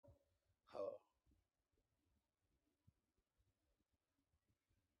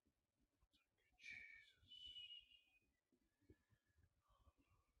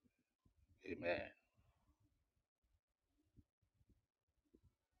Amen.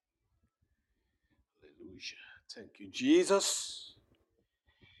 Hallelujah. Thank you, Jesus.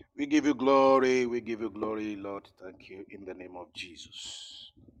 We give you glory. We give you glory, Lord. Thank you in the name of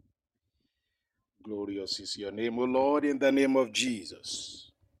Jesus. Glorious is your name, O Lord, in the name of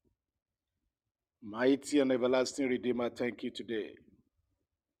Jesus. Mighty and everlasting Redeemer, thank you today.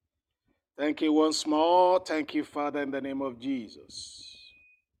 Thank you once more. Thank you, Father, in the name of Jesus.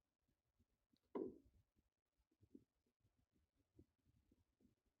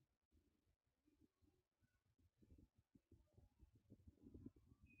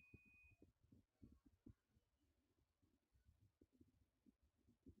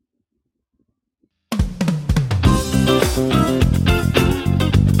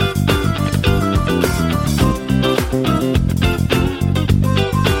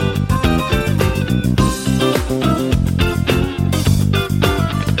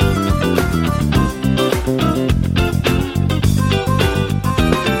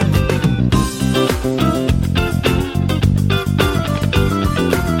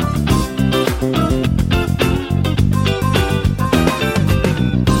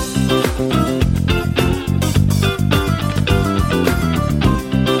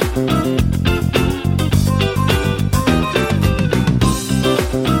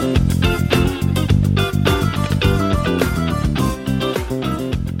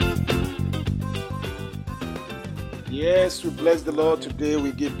 Yes, we bless the Lord today.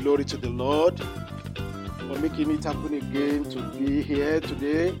 We give glory to the Lord for making it happen again to be here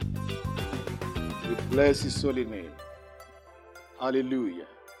today. We bless His holy name. Hallelujah.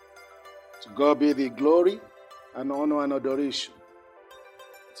 To God be the glory and honor and adoration.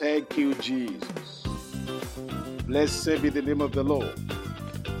 Thank you, Jesus. Blessed be the name of the Lord.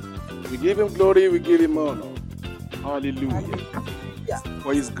 We give Him glory, we give Him honor. Hallelujah.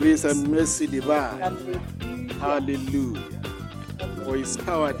 For His grace and mercy divine. Hallelujah. For His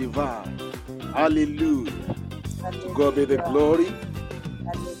power divine. Hallelujah. To God be the glory.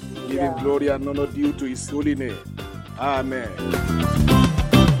 Give Him glory and honor due to His holy name. Amen.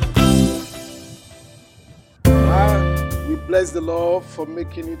 We bless the Lord for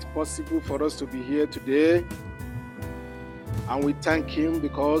making it possible for us to be here today. And we thank Him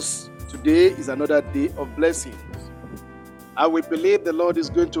because today is another day of blessings. And we believe the Lord is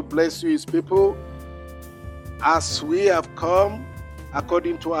going to bless you, His people, as we have come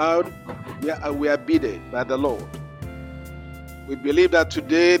according to how we are bidden by the Lord. We believe that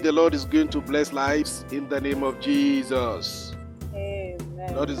today the Lord is going to bless lives in the name of Jesus. Amen.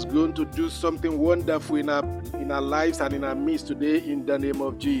 Lord is going to do something wonderful in our lives and in our midst today in the name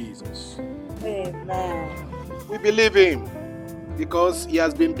of Jesus. Amen. We believe Him because He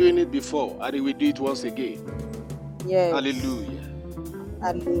has been doing it before and He will do it once again. Yes. Hallelujah.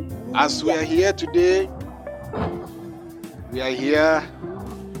 Hallelujah. As we are here today, we are here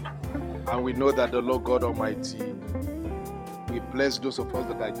and we know that the Lord God Almighty will bless those of us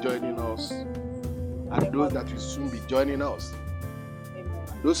that are joining us and those that will soon be joining us. Amen.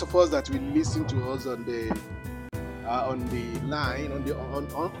 Those of us that will listen to us on the line,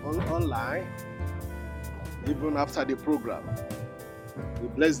 online, even after the program. We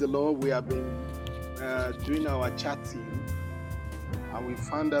bless the Lord. We have been doing our chatting. And we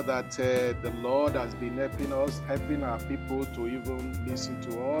found out that the Lord has been helping our people to even listen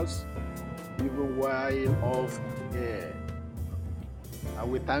to us, even while off air.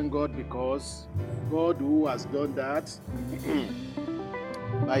 And we thank God because God who has done that,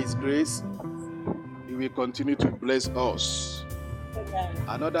 by His grace, He will continue to bless us.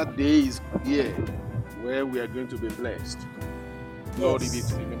 Another day is here where we are going to be blessed. Glory be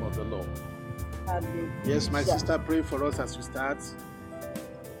to the name of the Lord. Yes, my sister, pray for us as we start.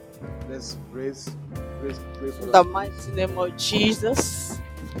 Let's pray for us. In the mighty name of Jesus.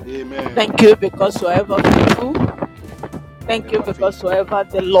 Amen. Thank you because whoever faithful. Thank you because whoever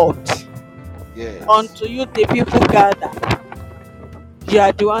the Lord. Yes. Unto you the people gather. You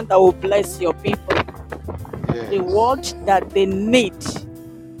are the one that will bless your people. Yes. The word that they need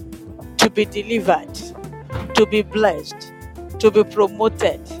to be delivered, to be blessed, to be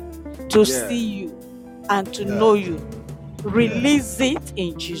promoted, to see you and to know you. Release it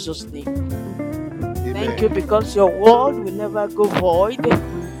in Jesus' name. Amen. Thank you because your word will never go void,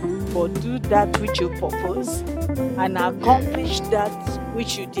 but do that which you purpose and accomplish that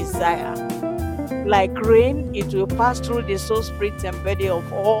which you desire. Like rain, it will pass through the soul, spirit, and body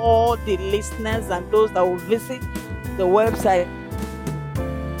of all the listeners and those that will visit the website.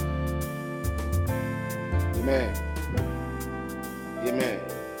 Amen. Amen.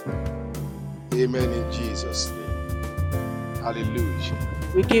 Amen in Jesus' name. Hallelujah.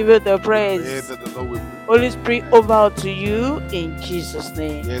 We give you the We pray praise. that the Lord will. Holy Spirit, over to you in Jesus'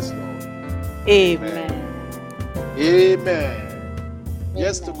 name. Yes, Lord. Amen. Amen.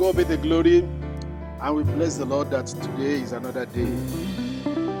 Yes, to Amen. God be the glory. And we bless the Lord that today is another day.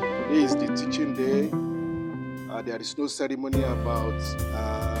 Today is the teaching day. There is no ceremony about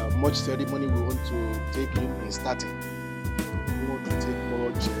much ceremony we want to take in starting. We want to take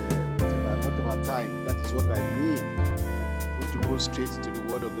much, a lot of our time. That is what I mean. We want to go straight to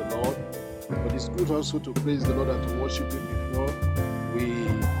the word of the Lord. But it's good also to praise the Lord and to worship Him before we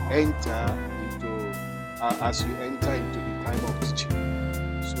enter into, as we enter into the time of teaching.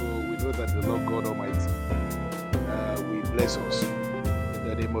 So we know that the Lord God Almighty will bless us in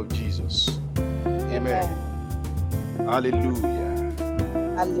the name of Jesus. Amen. Hallelujah.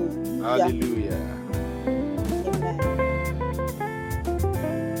 Hallelujah. Hallelujah. Amen.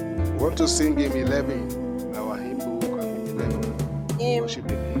 We want to sing hymn 11, our hymn book, and 11 to worship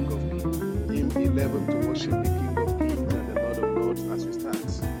the King of Kings. Hymn 11 to worship the King of Kings and the Lord of Lords as we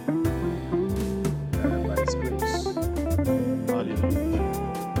start. By His grace. Hallelujah.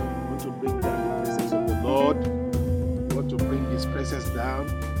 We want to bring down the presence of the Lord. We want to bring His presence down.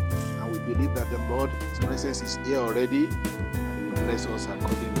 And we believe that the Lord, His presence is here already. And He will bless us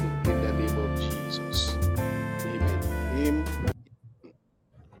accordingly in the name of Jesus. Amen. Hymn.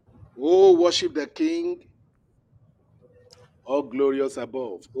 Oh, worship the King, all glorious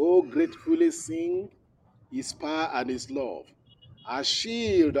above. Oh, gratefully sing His power and His love. Our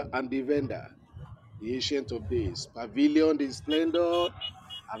shield and defender, the Ancient of Days, pavilioned in splendor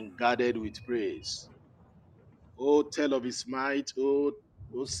and guarded with praise. Oh, tell of His might, oh,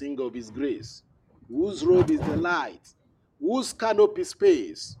 sing of His grace. Whose robe is the light? Whose canopy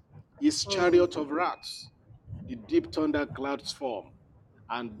space? His chariot of wrath, the deep thunder clouds form,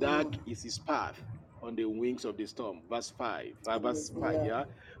 and dark is His path on the wings of the storm. Verse 5. Verse 5, yeah.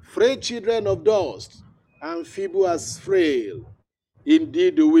 Frail children of dust, and feeble as frail,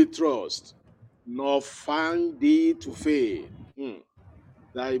 indeed do we trust, nor find thee to fail.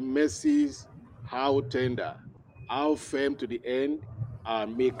 Thy mercies, how tender, how firm to the end, our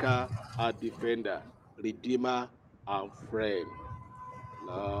maker, our defender, redeemer, and friend.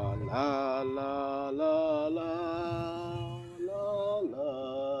 La la la la la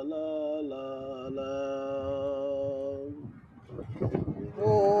la la la la.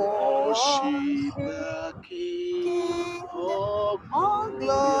 Worship the King, all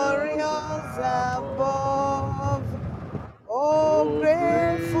glorious above. Oh, Oh, grateful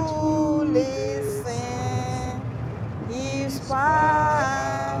grateful listen, His His power,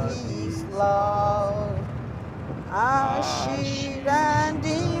 power, His His love, love, our our shield shield and and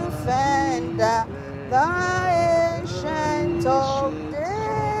defender, the defender, ancient the of ancient of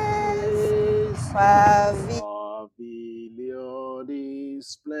days, days, pavilion pavilion in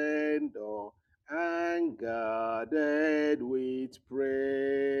splendor and guarded with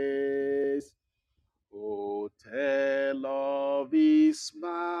praise. Oh, tell of His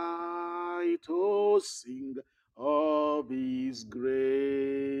might, oh, sing of His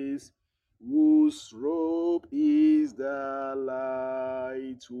grace, whose robe is the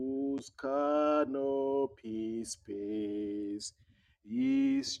light, whose canopy space.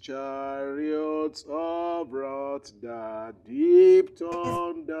 His chariots of wrath, the deep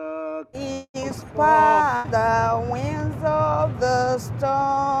thunder is fall. part the winds of the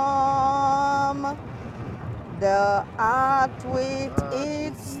storm. The earth with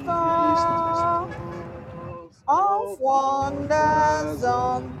its store of wonders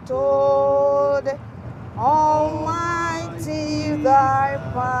untold, Almighty thy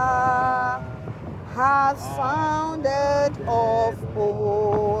power hast founded of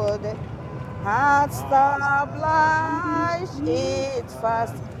old, hast established it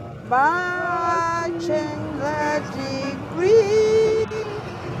fast by changeless decree,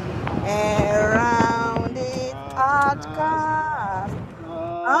 around it art cast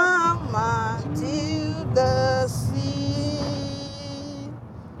unto the sea.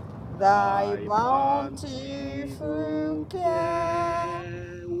 Thy bountiful care,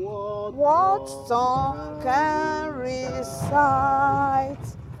 what tongue can recite?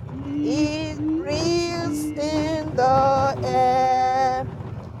 It breathes in the air,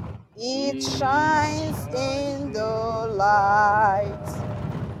 it shines in the light.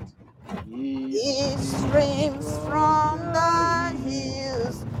 It streams from the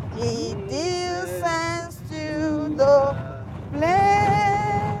hills, it descends to the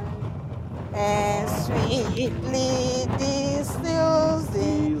plain, and sweetly distills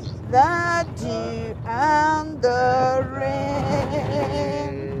in the dew and the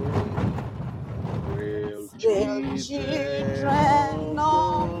rain. Frail Still children children of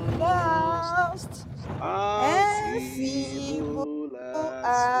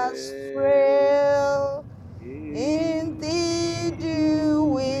as frail. In thee do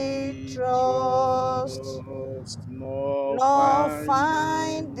we trust, nor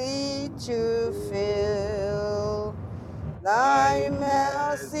find thee to fail. Thy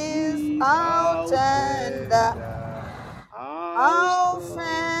mercies how tender, how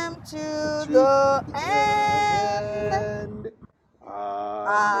firm to the end.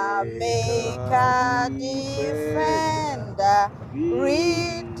 Our Maker, Defender,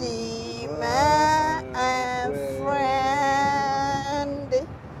 Redeemer, and Friend.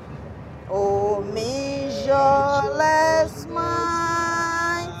 O measureless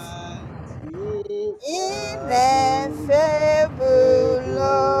might, ineffable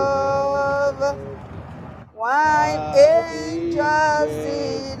love, while angels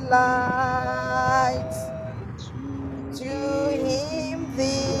delight to him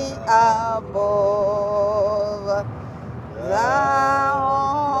thee above.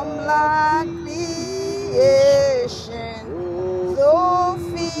 Thou like creation, though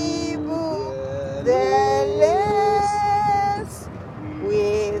feeble, their less,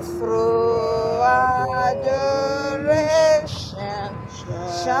 we through adoration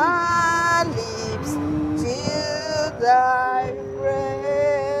shall lips till thy praise.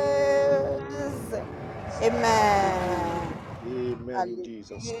 Amen. Amen in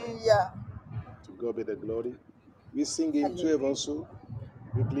Jesus' name. Hallelujah. To God be the glory. We sing in 12 also,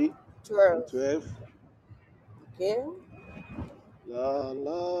 quickly. 12. 12. Okay. La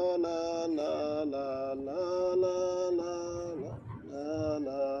la la la la la la la la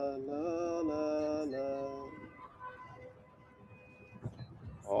la la la.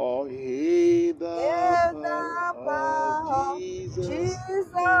 Oh, hear the power of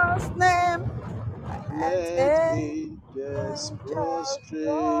Jesus' name. Let angels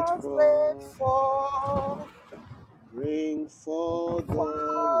prostrate fall. Bring forth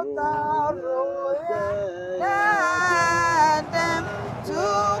the royal diadem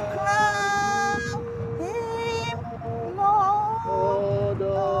to crown him Lord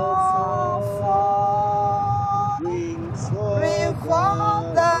of all. Bring Bring forth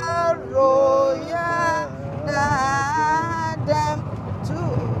forth the royal diadem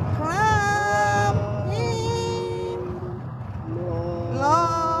to crown him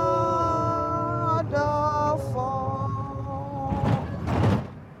Lord of all.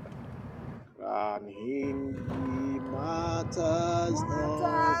 Crown him ye martyrs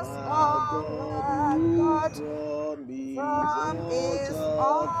of our God, who from his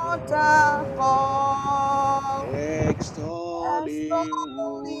altar call,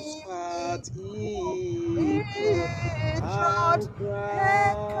 extolling whose path he trod,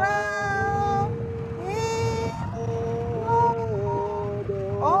 and crown him Lord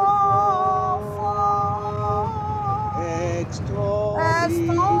of all. Extol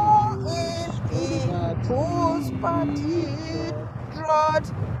him whose path he trod,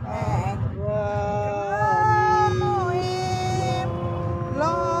 and crown him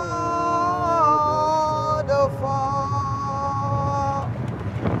Lord of all.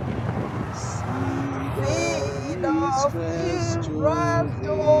 Feed of Israel,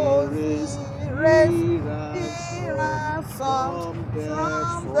 those he ransomed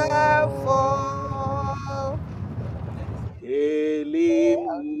from the fall. Hail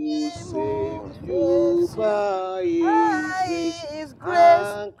him who saved you by his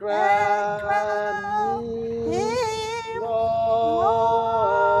grace, and crown him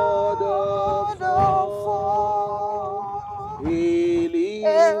Lord of all.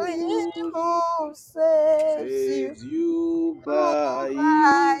 Hail him who saves you by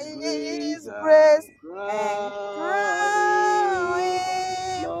his grace, and crown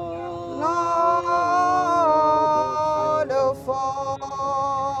him Lord of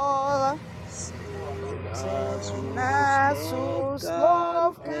all. Sinners whose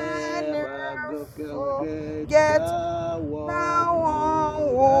love can never forget the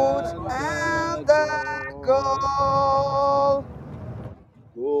wormwood and the gall.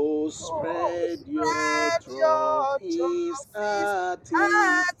 Go spread your trophies at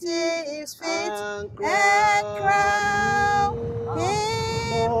his feet, and crown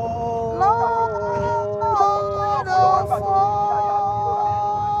him Lord of all.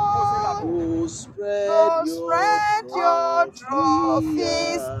 Go spread your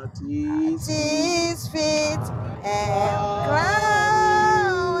trophies at his feet, and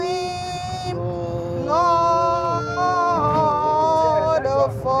crown him Lord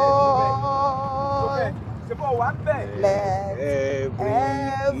of all. Let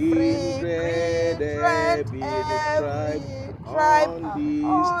every kindred, every tribe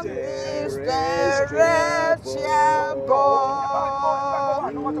on this terrestrial ball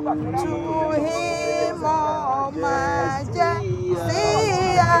him all majesty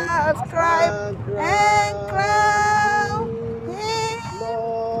ascribe and crown him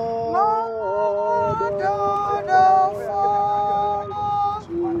Lord of all.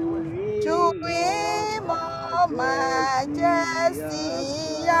 To him all majesty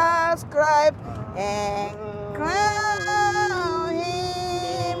ascribe and crown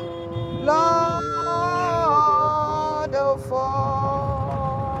him Lord of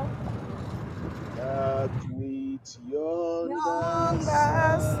all. That with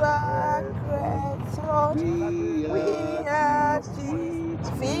Yonder sacred throat we at his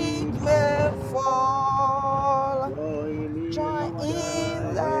feet may fall. Join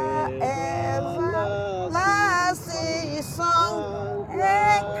in the everlasting song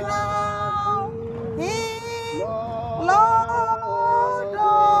and crown him Lord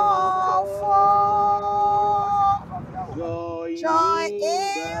of all. Join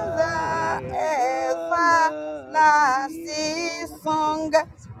in the everlasting song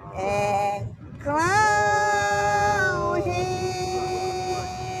and crown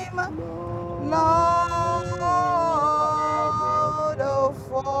him Lord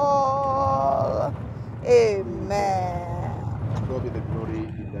of all. Amen. God be the glory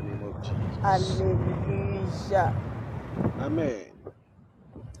in the name of Jesus. Hallelujah. Amen.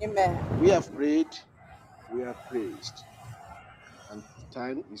 Amen. We have prayed, we have praised. And the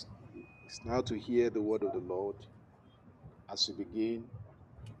time is now to hear the word of the Lord. As we begin,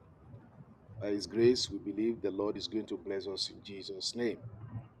 by His grace, we believe the Lord is going to bless us in Jesus' name.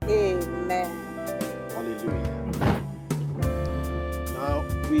 Amen. Hallelujah. Now,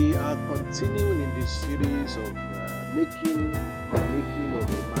 we are continuing in this series of making of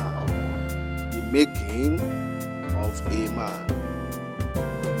a man. The making of a man.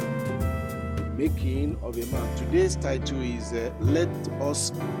 The making of a man. Today's title is Let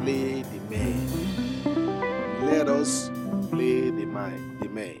Us Play the Man. Let us play the man.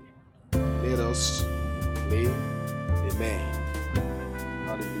 Let us play the man.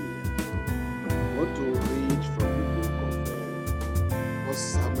 Hallelujah. I want to read from the book of 1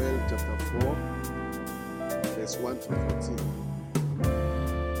 Samuel chapter 4, verse 1 to 14.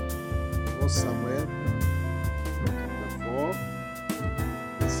 1 Samuel chapter 4,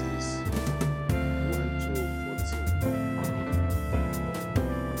 verses 1 to 14.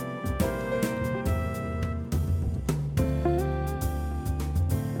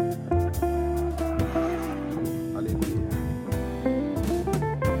 Hallelujah.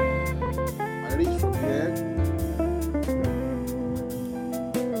 I read from here.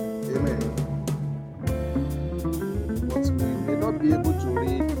 Amen. But we may not be able to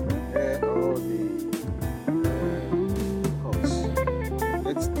read all the course.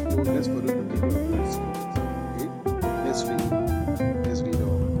 Let's follow the leading of the Holy Spirit. Okay? Let's read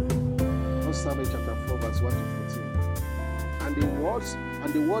all. 1 Samuel chapter 4, verse 1 to 14.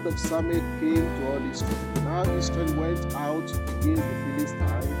 And the word of Samuel came to all Israel. Now Israel went out against the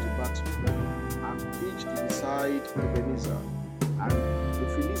Philistines to battle, and pitched beside Ebenezer, and the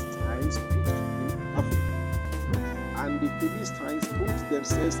Philistines pitched in Aphek. And the Philistines put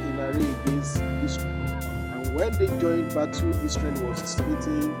themselves in array against Israel. And when they joined battle, Israel was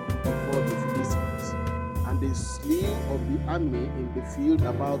smitten before the Philistines. And they slew of the army in the field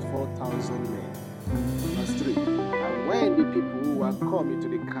about 4,000 men. Verse 3. And when the people were come into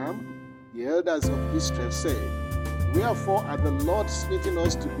the camp, the elders of Israel said, Wherefore hath the Lord smitten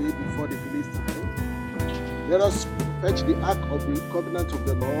us today before the Philistines? Let us fetch the ark of the covenant of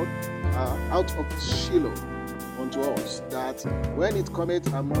the Lord out of Shiloh unto us, that when it cometh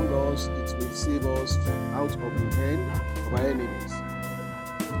among us, it will save us out of the hand of our enemies.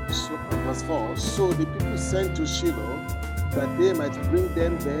 So, verse 4. So the people sent to Shiloh, that they might bring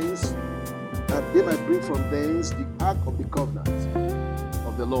from thence the ark of the covenant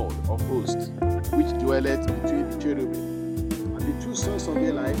of the Lord of hosts, which dwelleth between the cherubim. And the two sons of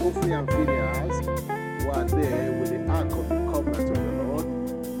Eli, Hophni and Phinehas, were there with the ark of the covenant of the Lord,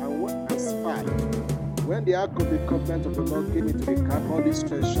 and spied. When the ark of the covenant of the Lord came into the camp, all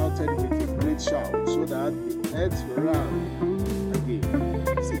Israel shouted with a great shout, so that the earth ran again.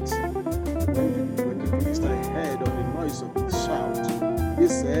 6. When the Philistines heard of the noise of this shout, they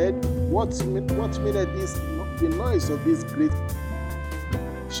said, What meaneth this, the noise of this great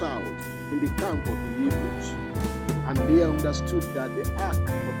shout in the camp of the Hebrews? And they understood that the ark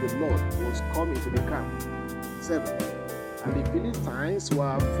of the Lord was coming to the camp. 7. And the Philistines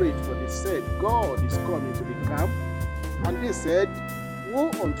were afraid, for they said, God is coming to the camp. And they said,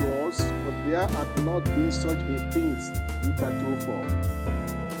 Woe unto us, for there hath not been such a thing hitherto for.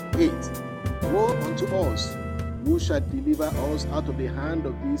 8. Woe unto us, who shall deliver us out of the hand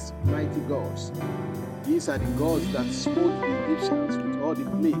of these mighty gods? These are the gods that smote the Egyptians with all the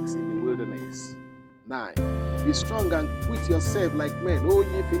plagues in the wilderness. 9. Be strong and quit yourself like men, O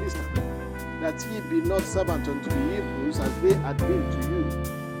ye Philistines, that ye be not servants unto the Hebrews as they had been to you.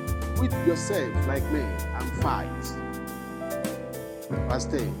 Quit yourself like men and fight. Verse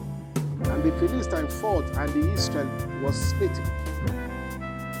 10. And the Philistines fought, and the Israel was smitten.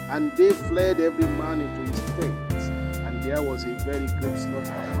 And they fled every man into his tent, and there was a very great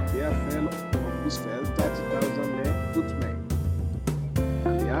slaughter. There fell of Israel 30,000 men, footmen.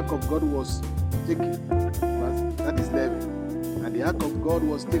 And the ark of God was taken. That is 11. And the ark of God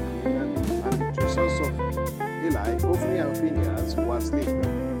was taken, and the two sons of Eli, Hophni and Phinehas, were slain.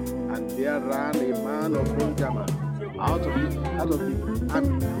 And there ran a man of Benjamin out of the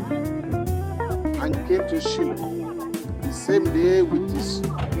army, and came to Shiloh the same day with his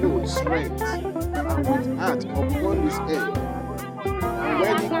clothes rent, and with hat upon his head. And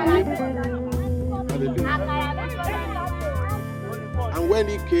when he came, hallelujah. And when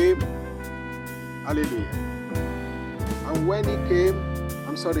he came, hallelujah. And when he came,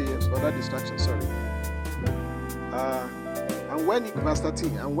 I'm sorry, yes, for that distraction, sorry. And when he, verse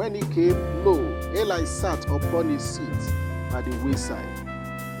 13, and when he came, lo, Eli sat upon his seat by the wayside,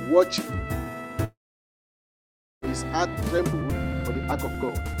 watching. His heart trembled for the ark of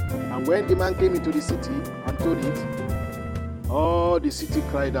God. And when the man came into the city and told it, all the city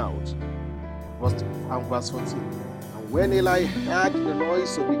cried out. Verse 14. And when Eli heard the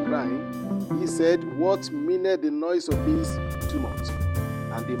noise of the crying, he said, what meaneth the noise of this tumult?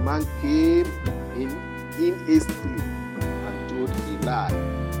 And the man came in hastily and told Eli.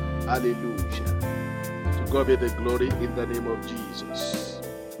 Hallelujah. To God be the glory in the name of Jesus.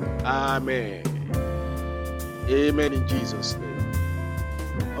 Amen. Amen in Jesus' name.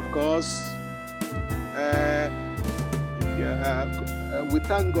 Of course, we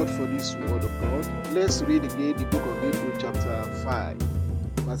thank God for this word of God. Let's read again the book of Hebrews chapter 5,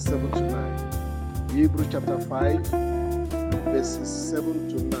 verse 7 to 9. Hebrews chapter 5, verses 7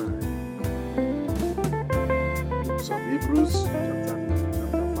 to 9. So Hebrews chapter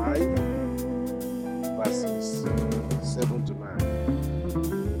 5, verses 7 to 9.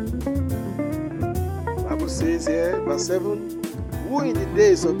 Says here, verse 7, who in the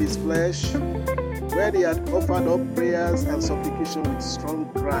days of his flesh, when he had offered up prayers and supplication with strong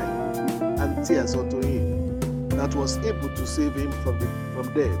crying and tears unto him, that was able to save him from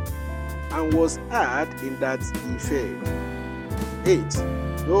death, and was heard in that he failed. 8.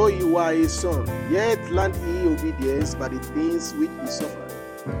 Though he were a son, yet learned he obedience by the things which he suffered.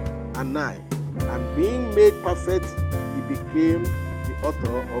 And 9. And being made perfect, he became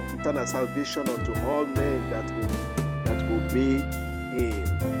author of eternal salvation unto all men that obey him.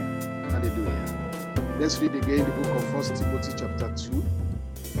 Hallelujah. Let's read again the book of 1 Timothy chapter 2.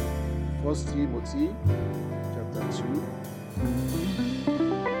 1 Timothy chapter 2.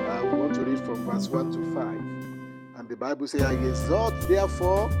 We want to read from verse 1 to 5. And the Bible says, I exhort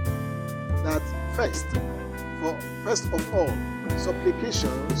therefore that first of all,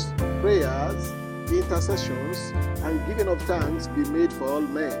 supplications, prayers, intercessions, and giving of thanks be made for all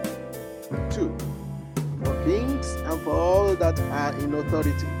men. 2. For kings and for all that are in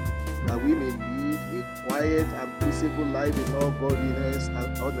authority, that we may live a quiet and peaceable life in all godliness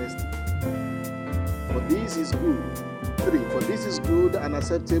and honesty. For this is good. 3. For this is good and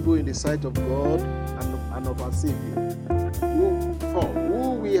acceptable in the sight of God and of our Savior, who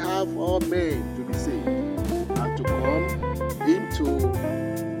we have all men to be saved, and to come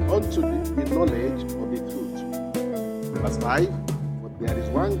unto the knowledge of the truth. Verse 5. For there is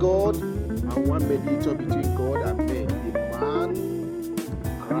one God and one mediator between God and men, the man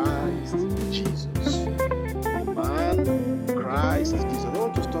Christ Jesus. The man Christ Jesus. I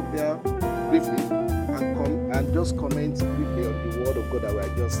want to stop there briefly and just comment briefly on the word of God that we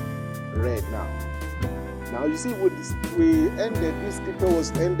just read now. Now you see, we ended, this scripture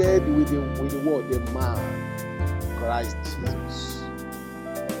was ended with the word, the man Christ Jesus.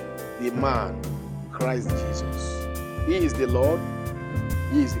 The man, Christ Jesus. He is the Lord.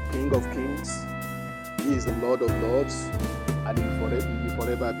 He is the King of kings. He is the Lord of lords. And he will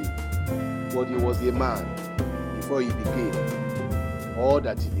forever be. But he was a man before he became all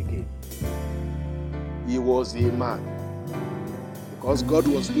that he became. He was a man because God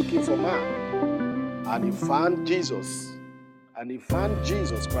was looking for man. And he found Jesus. And he found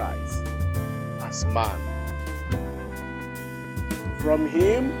Jesus Christ as man. From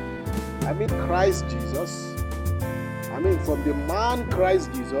him, Christ Jesus. From the man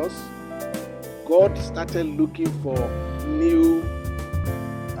Christ Jesus, God started looking for new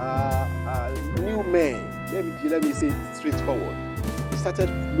men let me say it straightforward. He started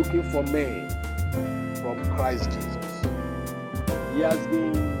looking for men from Christ Jesus. He has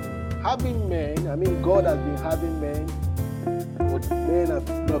been having men. God has been having men, but men have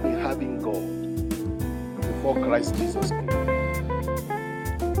not been having God before Christ Jesus came.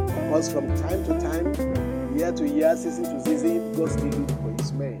 Because from time to time, year to year, season to season, God still looked for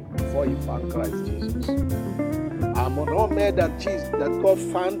his men before he found Christ Jesus. Among all men that God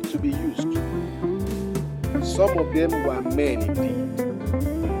found to be used, some of them were men indeed,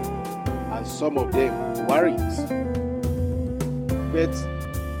 and some of them weren't. But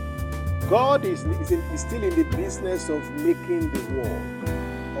God is still in the business of making the world.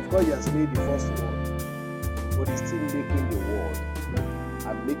 Of course, he has made the first world, but he's still making the world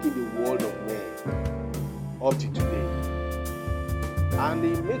and making the world of men up to today. And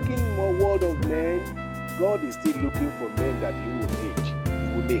in making more world of men, God is still looking for men that he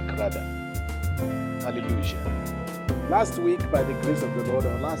will make rather. Hallelujah. Last week, by the grace of the Lord,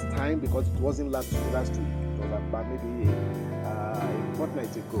 or last time, because it wasn't last week, it was about maybe a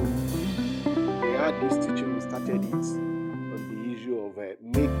fortnight ago, we had this teaching, we started it on the issue of the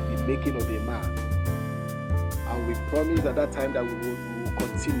making of a man. And we promised at that time that we will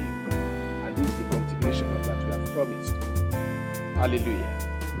continue. And this is the continuation of that we have promised. Hallelujah.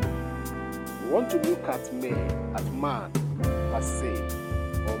 We want to look at man per se,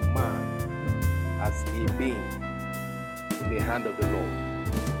 or man as a being in the hand of the Lord.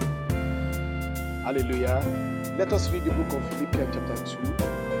 Hallelujah. Let us read the book of Philippians chapter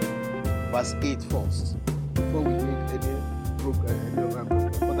 2, verse 8 first, before we make any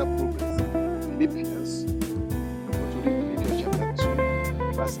further progress. Philippians chapter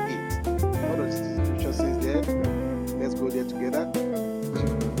 2, verse 8. What does the scripture say there? Let's go there together.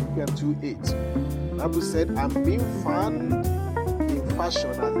 Philippians 2:8. The Bible said, "And being found in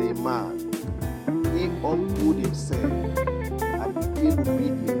fashion as a man, he humbled himself and became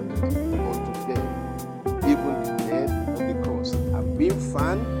obedient unto death, even the death of the cross." And being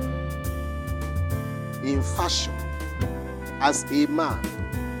found in fashion as a man,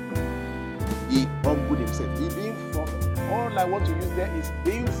 he humbled himself. All I want to use there is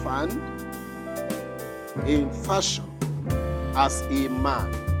being found in fashion as a man,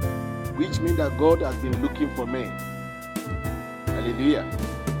 which means that God has been looking for men. Hallelujah.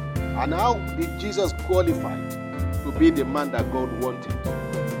 And how did Jesus qualify to be the man that God wanted?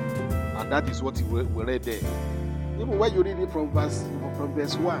 And that is what we read there. Even when you read it from verse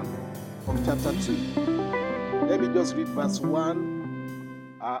 1 of chapter 2. Let me just read verse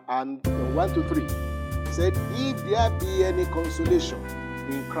 1 and 1 to 3. It said, "If there be any consolation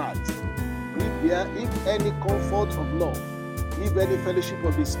in Christ, if any comfort of love, if any fellowship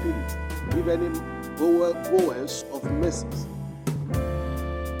of the Spirit, if any bowels of mercies,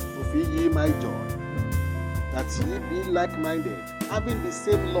 fulfill ye my joy, that ye be like-minded, having the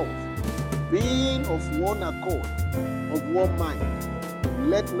same love, being of one accord, of one mind.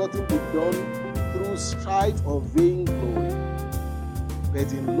 Let nothing be done through strife or vain glory,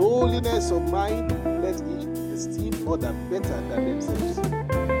 but in lowliness of mind, let each esteem other better than themselves."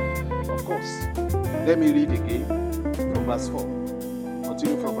 Of course, let me read again from verse 4.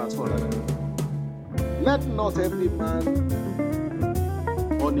 Continue from verse 4. "Let not every man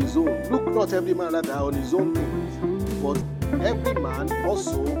on his own, look not every man rather on his own things, but every man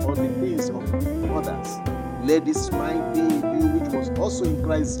also on the things of others. Let this mind be in you, which was also in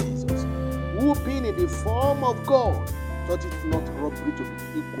Christ Jesus, who being in the form of God, thought it not robbery to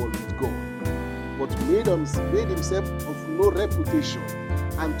be equal with God, but made himself of no reputation,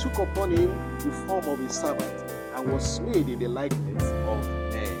 and took upon him the form of a servant, and was made in the likeness of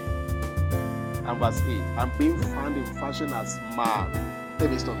men." And verse 8, "And being found in fashion as man." Let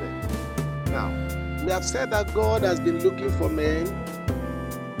me stop there. Now, we have said that God has been looking for men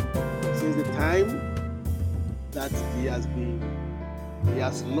since the time that he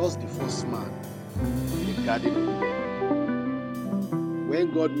has lost the first man in the Garden of Eden.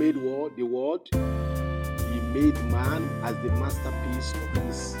 When God made the world, he made man as the masterpiece of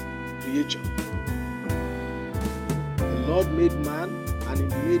his creation. The Lord made man, and he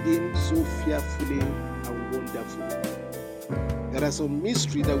made him so fearfully and wonderfully. There are some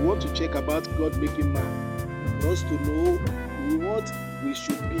mysteries that we want to check about God making man, for us to know what we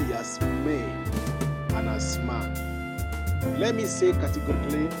should be as men and as man. Let me say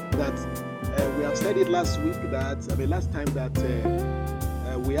categorically that we have said it last time that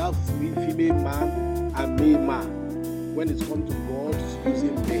we have female man and male man when it comes to God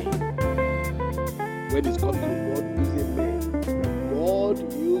using men. When it comes to God using men, God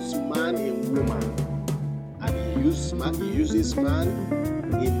used man in woman, and he uses man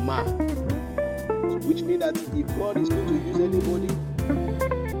in man. which means that if God is going to use anybody,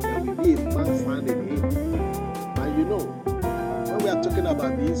 there will be a man found in him. And you know, when we are talking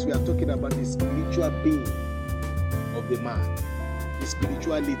about this, we are talking about the spiritual being of the man, the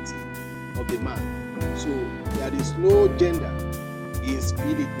spirituality of the man. So there is no gender in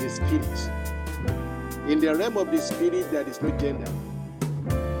spirit. In the realm of the spirit, there is no gender.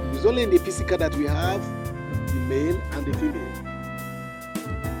 It's only in the physical that we have the male and the female.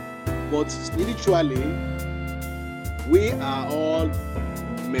 But spiritually, we are all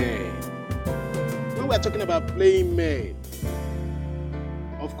men. When we are talking about playing men,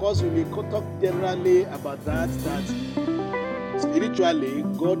 of course, we may talk generally about that spiritually,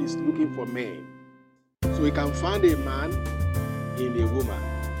 God is looking for men. So he can find a man in a woman,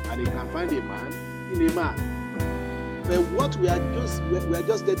 and he can find a man in a man. But what we are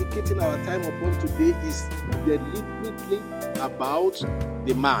just dedicating our time upon today is deliberately about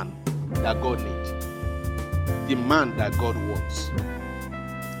the man that God needs, the man that God wants.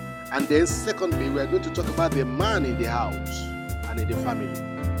 And then secondly, we are going to talk about the man in the house and in the family.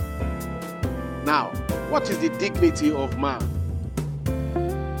 Now, what is the dignity of man?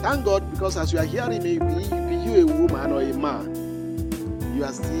 Thank God, because as you are hearing me, be you a woman or a man, you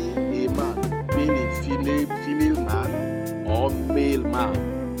are still a man, being a female man or male man.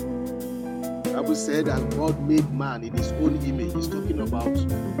 The Bible said that God made man in his own image. He's not talking about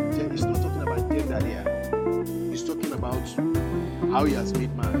gender here. He's talking about how he has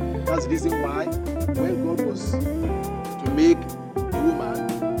made man. That's the reason why when God was to make the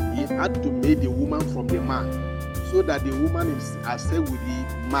woman, he had to make the woman from the man, so that the woman is herself with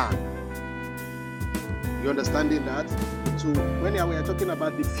the man. You understanding that? So when we are talking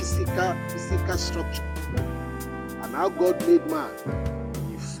about the physical structure and how God made man,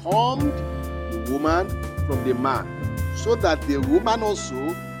 he formed the woman from the man, so that the woman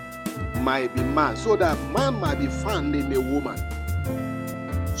also might be man, so that man might be found in the woman.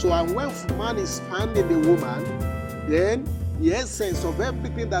 So and when man is found in the woman, then the essence of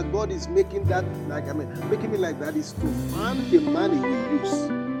everything that God is making it like that is to find the man he will use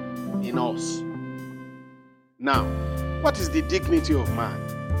in us. Now, what is the dignity of man?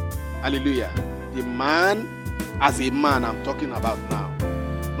 Hallelujah. The man as a man I'm talking about now.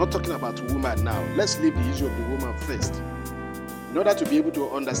 Not talking about woman now. Let's leave the issue of the woman first, in order to be able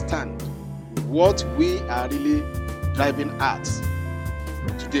to understand what we are really driving at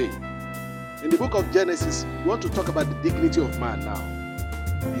today. In the book of Genesis, we want to talk about the dignity of man now.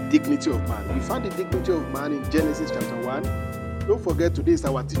 The dignity of man. We found the dignity of man in Genesis chapter 1. Don't forget, today is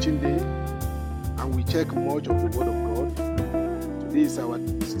our teaching day, and we check much of the Word of God. Today is our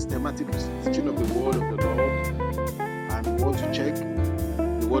systematic teaching of the Word of the Lord, and we want to check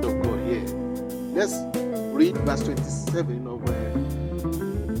the Word of God here. Let's read verse 27 of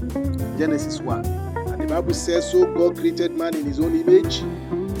Genesis 1. And the Bible says, "So God created man in his own image.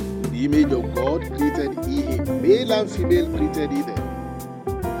 The image of God created he him. Male and female created he them."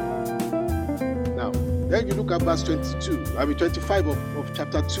 Now, then you look at verse 25 of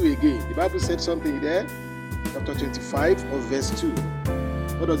chapter 2 again. The Bible said something there. Chapter 25 of verse 2.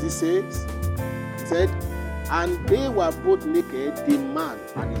 What does it say? It said, "And they were both naked, the man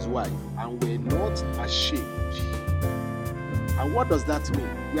and his wife, and were not ashamed." And what does that mean?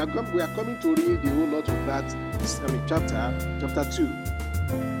 We are coming to read the whole lot of that chapter 2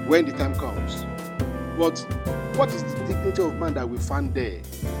 when the time comes. But what is the dignity of man that we find there?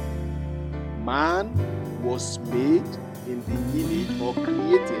 Man was made in the image, or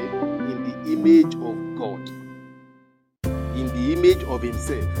created in the image of God, in the image of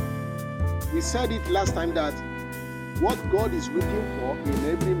himself. We said it last time that what God is looking for in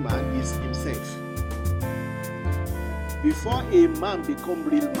every man is himself. Before a man become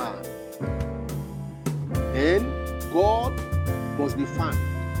real man, then God must be found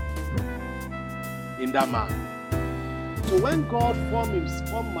in that man. So when God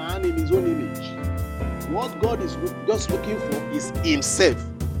formed man in his own image, what God is just looking for is himself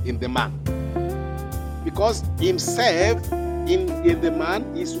in the man. Because himself in the man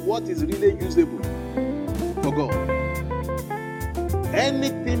is what is really usable for God.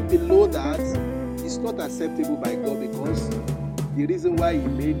 Anything below that is not acceptable by God, because the reason why he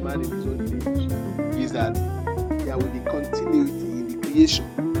made man in his own image is that there will be continuity in the creation.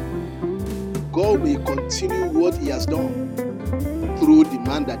 God will continue what he has done through the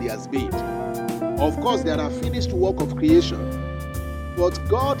man that he has made. Of course, there are finished work of creation, but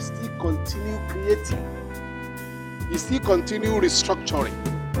God still continue creating. He still continue restructuring.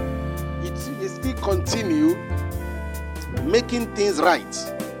 He still continue making things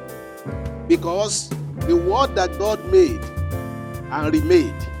right. Because the word that God made and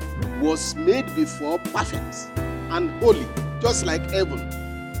remade was made before perfect and holy, just like heaven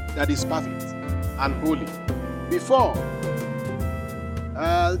that is perfect and holy. Before,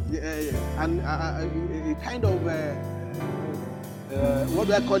 a kind of, what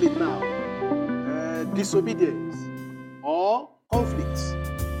do I call it now? Disobedience or conflicts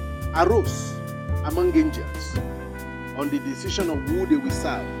arose among angels on the decision of who they will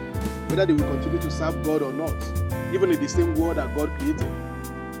serve, whether they will continue to serve God or not, even in the same world that God created.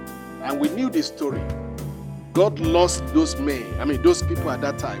 And we knew this story. God lost those people at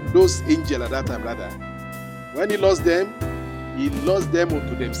that time, those angels at that time rather. When he lost them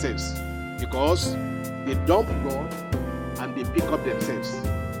unto themselves, because they dumped God and they pick up themselves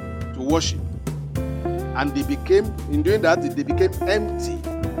to worship. And in doing that, they became empty.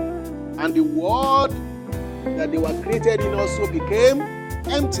 And the world that they were created in also became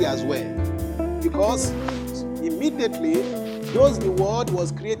empty as well. Because immediately, those the world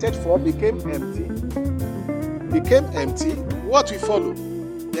was created for became empty. What we follow?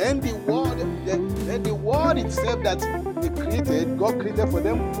 Then the world itself that they created, God created for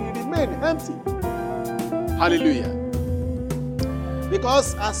them, will remain empty. Hallelujah.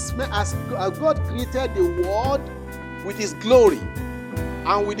 Because as God created the world with his glory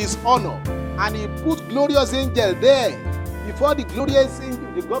and with his honor, and he put glorious angels there before the glorious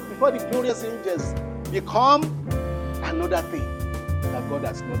angels become another thing that God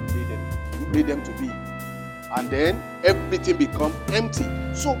has not made them to be. And then everything becomes empty.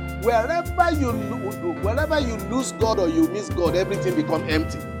 So wherever you lose God or you miss God, everything becomes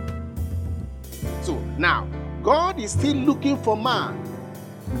empty. So now, God is still looking for man.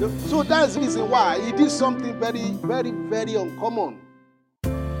 So that's the reason why he did something very, very, very uncommon.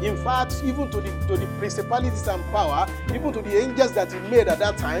 In fact, even to the principalities and power, even to the angels that he made at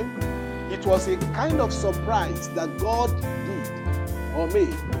that time, it was a kind of surprise that God did or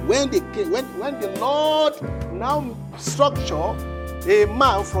made when they came, when the Lord now structure a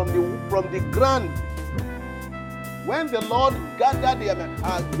man from the ground. When the Lord gathered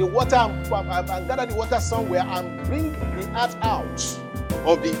the water and gathered the water somewhere and bring the earth out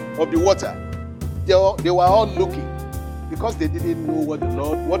of the water, they were all looking because they didn't know what the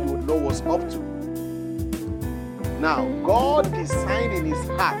Lord was up to. Now God designed in His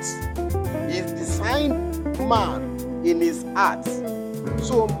heart. He designed man in His heart.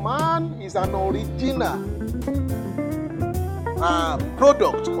 So man is an original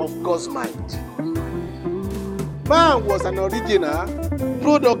product of God's mind. Man was an original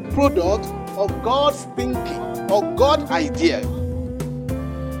product of God's thinking, of God's idea.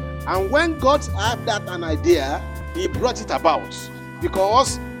 And when God had an idea, He brought it about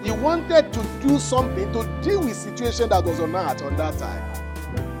because He wanted to do something to deal with the situation that was on earth on that time.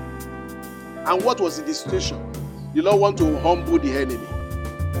 And what was the situation? The Lord want to humble the enemy.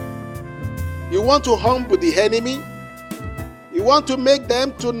 He want to humble the enemy. He want to make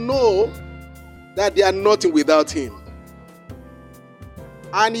them to know that they are nothing without Him.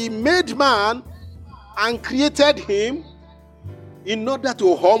 And He made man and created him in order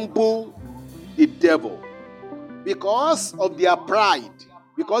to humble the devil because of their pride.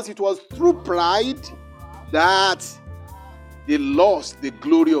 Because it was through pride that they lost the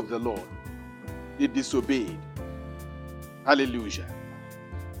glory of the Lord. They disobeyed. Hallelujah.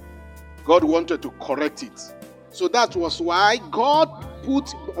 God wanted to correct it. So that was why God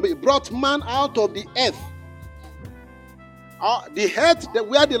brought man out of the earth. The earth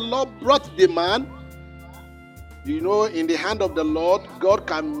where the Lord brought the man, in the hand of the Lord, God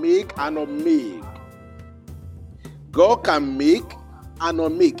can make and unmake. God can make and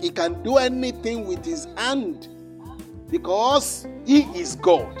unmake. He can do anything with His hand because He is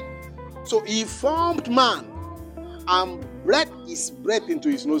God. So He formed man and breathed His breath into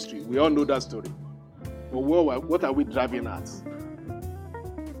his nostril. We all know that story. But what are we driving at?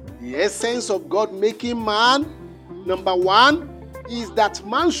 The essence of God making man, number one, is that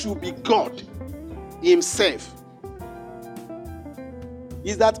man should be God Himself.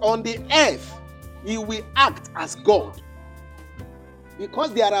 Is that on the earth, He will act as God.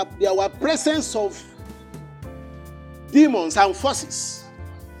 Because there were presence of demons and forces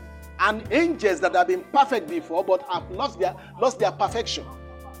and angels that have been perfect before but have lost their perfection.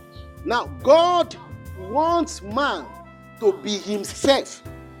 Now, God wants man to be himself.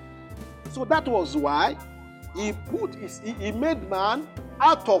 So that was why He made man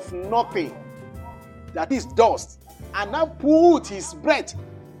out of nothing, that is dust, and now put His breath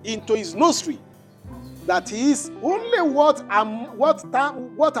into his nostril. That is only what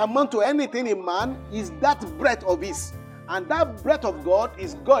amount to anything in man is that breath of His. And that breath of God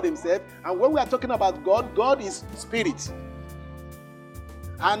is God Himself. And when we are talking about God, God is spirit.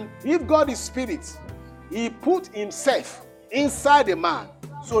 And if God is spirit, he put himself inside a man.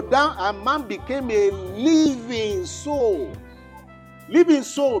 So that a man became a living soul. Living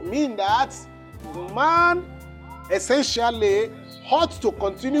soul means that man essentially ought to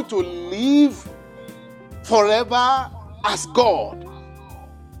continue to live forever as God.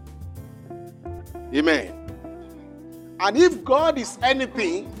 Amen. And if God is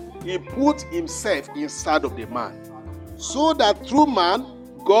anything, he put himself inside of the man, so that through man,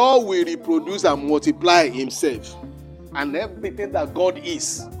 God will reproduce and multiply himself. And everything that God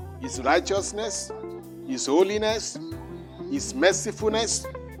is, his righteousness, his holiness, his mercifulness,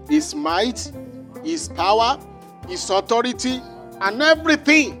 his might, his power, his authority, and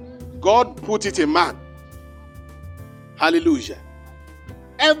everything, God put it in man. Hallelujah.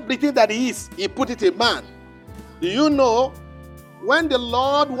 Everything that he is, he put it in man. Do you know, when the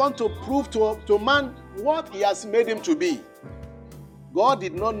Lord wants to prove to man what he has made him to be, God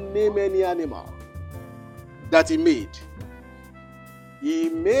did not name any animal that he made. He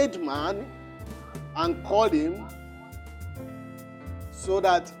made man and called him so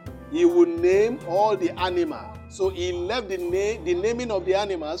that he would name all the animals. So he left the naming of the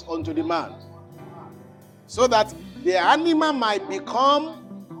animals unto the man, so that the animal might become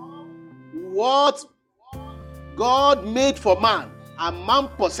what God made for man, and man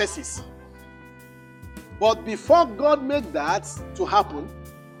possesses. But before God made that to happen,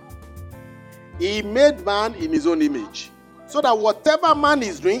 he made man in his own image, so that whatever man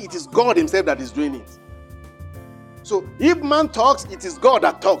is doing, it is God himself that is doing it. So if man talks, it is God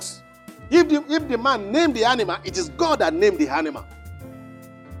that talks. If the man named the animal, it is God that named the animal.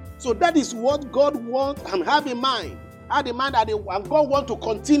 So that is what God wants and have in mind. Had in mind and God wants to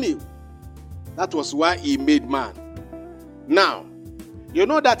continue. That was why he made man. Now, you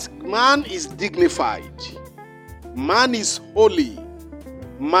know that man is dignified. Man is holy.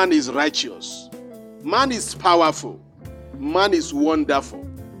 Man is righteous. Man is powerful. Man is wonderful.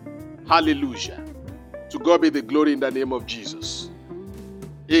 Hallelujah. To God be the glory in the name of Jesus.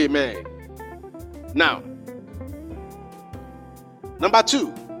 Amen. Now, number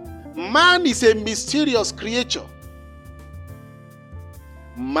 2, man is a mysterious creature.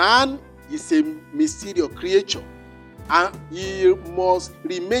 Man is a mysterious creature, and he must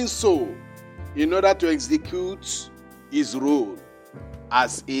remain so in order to execute his role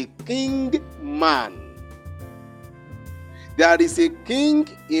as a king man. There is a king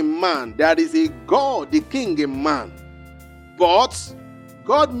in man. There is a God, the king in man. But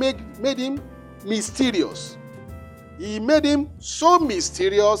God made him mysterious. He made him so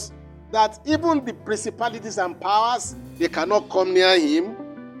mysterious that even the principalities and powers, they cannot come near him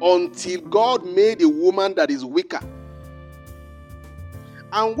until God made a woman that is weaker.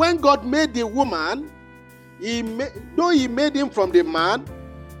 And when God made the woman, though he made him from the man,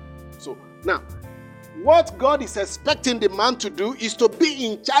 so now, what God is expecting the man to do is to be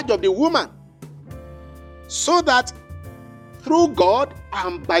in charge of the woman, so that through God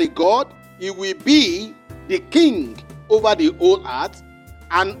and by God, he will be the king over the whole earth,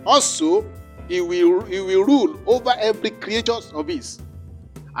 and also he will rule over every creature of his.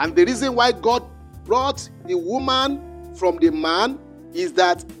 And the reason why God brought the woman from the man is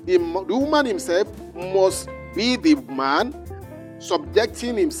that the woman himself must be the man,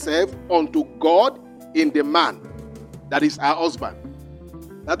 subjecting himself unto God in the man, that is her husband.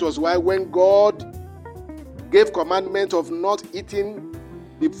 That was why when God gave commandment of not eating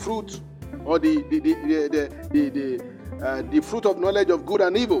the fruit or the fruit of knowledge of good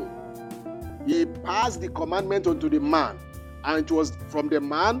and evil, he passed the commandment unto the man, and it was from the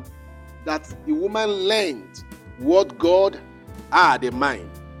man that the woman learned what God had in mind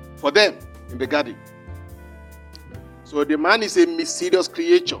for them in the garden. So the man is a mysterious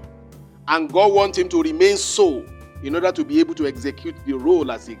creature, and God wants him to remain so in order to be able to execute the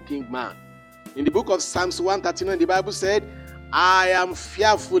role as a king man. In the book of Psalms 139, the Bible said, I am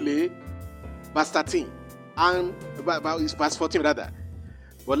fearfully, verse 13, and it's verse 14 rather.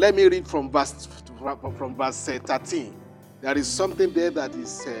 But let me read from verse 13. There is something there that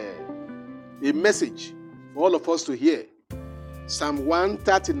is a message for all of us to hear. Psalm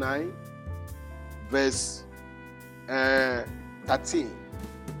 139, verse 13.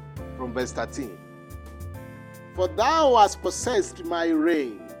 From verse 13. For thou hast possessed my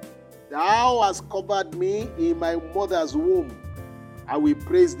reign. Thou hast covered me in my mother's womb. I will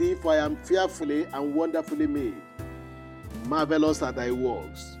praise thee, for I am fearfully and wonderfully made. Marvelous are thy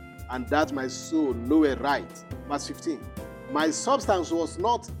works, and that my soul knoweth right. Verse 15. My substance was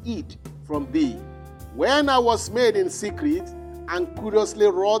not hid from thee, when I was made in secret and curiously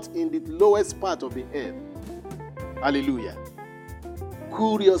wrought in the lowest part of the earth. Hallelujah.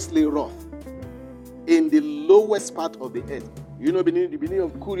 curiously wroth in the lowest part of the earth. You know the meaning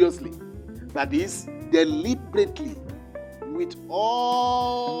of curiously? That is, deliberately, with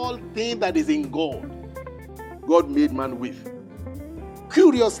all things that is in God, God made man with.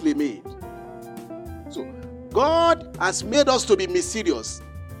 Curiously made. So, God has made us to be mysterious.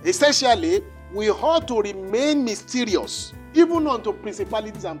 Essentially, we ought to remain mysterious, even unto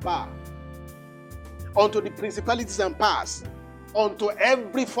principalities and powers. Unto the principalities and powers. Unto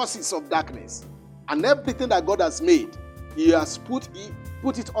every forces of darkness. And everything that God has made, He has put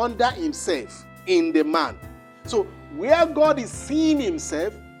it under Himself in the man. So, where God is seeing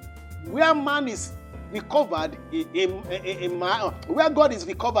Himself, where man is recovered in man, where God is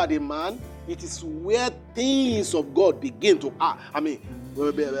recovered in man, it is where things of God begin to act.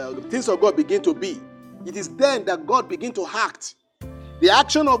 Things of God begin to be. It is then that God begin to act. The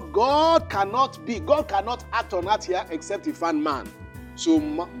action of God cannot act on earth here except He found man. So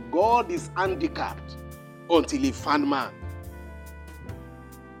God is handicapped until He found man.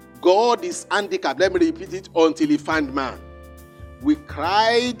 God is handicapped, let me repeat it, until He found man. We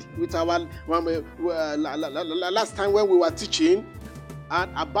cried with our last time when we were teaching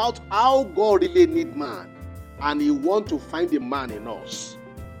and about how God really need man, and He want to find a man in us.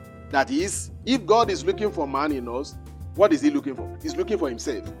 That is, if God is looking for man in us, what is He looking for? He's looking for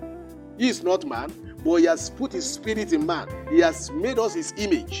Himself. He is not man, but He has put His spirit in man. He has made us His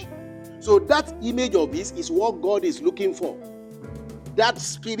image. So that image of His is what God is looking for. That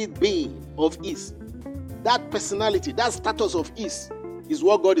spirit being of His, that personality, that status of His is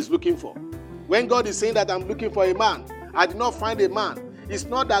what God is looking for. When God is saying that I'm looking for a man, I did not find a man. It's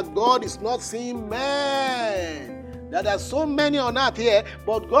not that God is not seeing men. There are so many on earth here,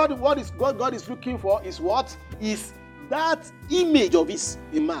 but God is looking for is what? Is that image of His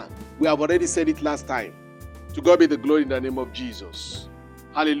in man. We have already said it last time. To God be the glory in the name of Jesus.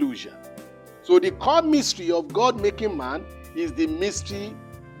 Hallelujah. So the core mystery of God making man is the mystery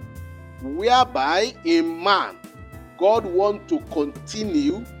whereby in man, God wants to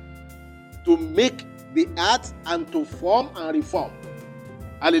continue to make the earth and to form and reform.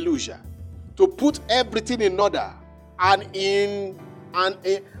 Hallelujah. To put everything in order and in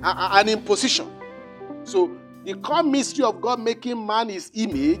position. So the core mystery of God making man His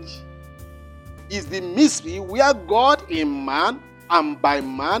image is the mystery where God in man and by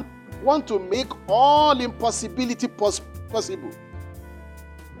man want to make all impossibility possible.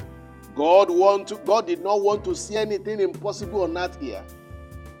 God did not want to see anything impossible on earth here.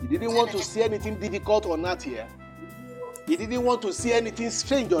 He didn't want to see anything difficult on earth here. He didn't want to see anything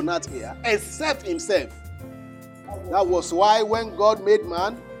strange on earth here except Himself. That was why when God made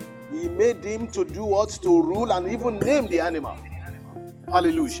man, He made him to do what? To rule and even name the animal.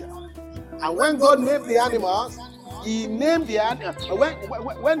 Hallelujah. And when God named the animals, He named the animals.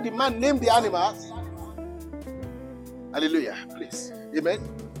 When the man named the animals, hallelujah, please. Amen.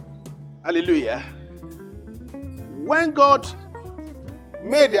 Hallelujah. When God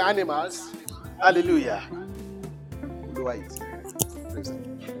made the animals, hallelujah.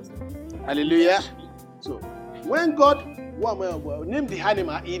 Hallelujah. So, when God named the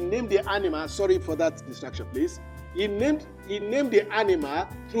animal, He named the animal, sorry for that distraction, please. He named the animal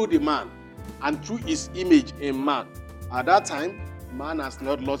through the man and through His image in man. At that time, man has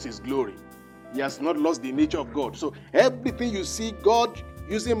not lost his glory. He has not lost the nature of God. So everything you see God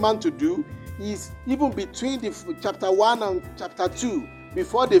using man to do is even between the chapter 1 and chapter 2,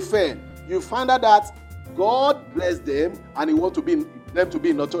 before they fell, you find out that God blessed them and He wants them to be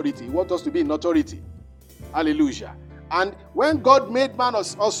in authority. He wants us to be in authority. Hallelujah. And when God made man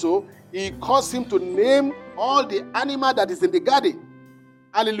also, He caused him to name all the animal that is in the garden.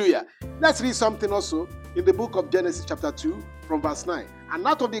 Hallelujah. Let's read something also in the book of Genesis chapter 2 from verse 9. And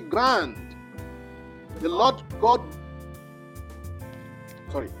out of the ground, and out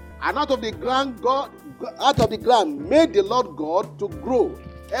of the ground made the Lord God to grow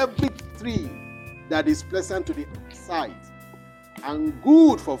every tree that is pleasant to the sight and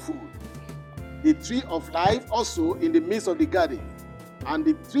good for food. The tree of life also in the midst of the garden, and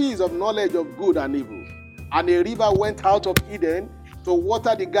the trees of knowledge of good and evil. And a river went out of Eden to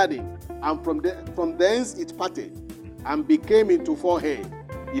water the garden, and from thence it parted, and became into 4 heads.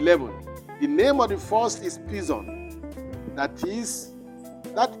 11. The name of the first is Pison. That is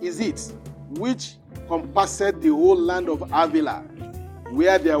it, which compasseth the whole land of Avila,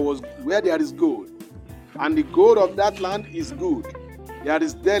 where there is gold. And the gold of that land is good. There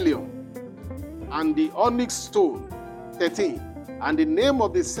is bdellium, and the onyx stone. 13. And the name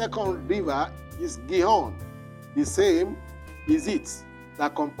of the second river is Gihon. The same is it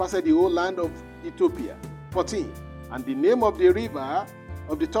that compasseth the whole land of Ethiopia. 14. And the name of the river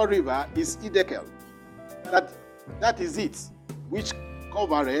of the third river is Edekel. That is it, which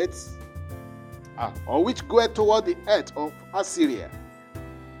covereth, or which goeth toward the earth of Assyria.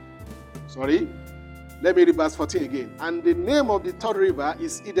 Sorry, let me read verse 14 again. And the name of the third river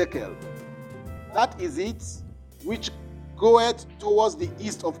is Edekel. That is it, which goeth towards the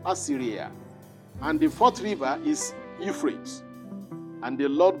east of Assyria. And the fourth river is Euphrates. And the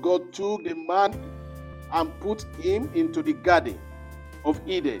Lord God took the man and put him into the garden of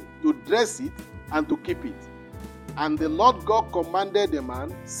Eden to dress it and to keep it. And the Lord God commanded the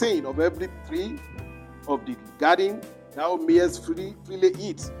man, saying, of every tree of the garden thou mayest freely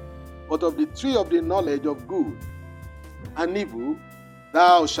eat, but of the tree of the knowledge of good and evil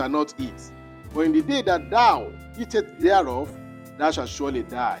thou shalt not eat. For in the day that thou eatest thereof, thou shalt surely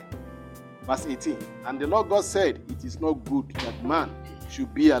die. Verse 18. And the Lord God said, it is not good that man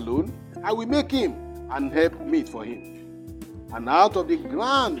should be alone. I will make him and help meet for him. And out of the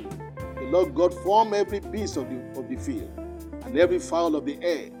ground the Lord God formed every beast of the field, and every fowl of the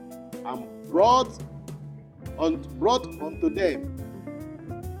air, and brought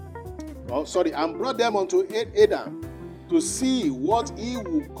them unto Adam to see what he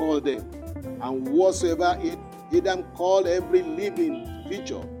would call them. And whatsoever Adam called every living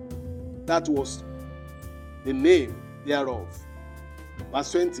creature, that was the name thereof.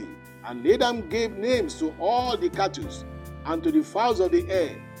 Verse 20. And Adam gave names to all the cattle, and to the fowls of the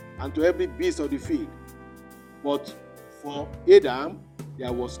air, and to every beast of the field. But for Adam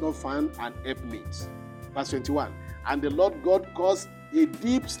there was not found an helpmate. Verse 21. And the Lord God caused a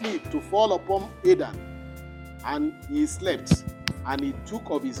deep sleep to fall upon Adam, and he slept, and he took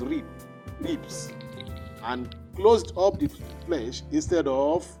of his ribs, and closed up the flesh instead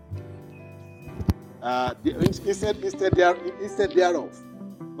thereof.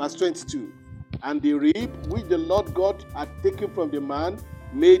 Verse 22. And the rib which the Lord God had taken from the man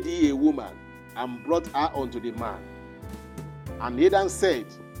made he a woman, and brought her unto the man. And Adam said,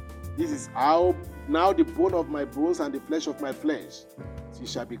 this is how now the bone of my bones and the flesh of my flesh. She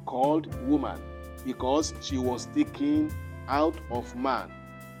shall be called woman, because she was taken out of man.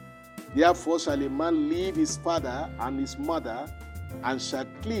 Therefore shall a man leave his father and his mother, and shall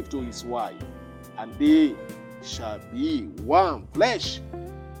cleave to his wife, and they shall be one flesh.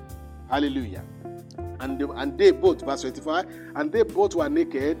 Hallelujah. And they both, verse 25, and they both were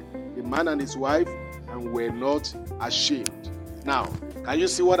naked, the man and his wife, and were not ashamed. Now, can you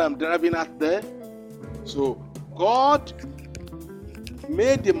see what I'm driving at there? So, God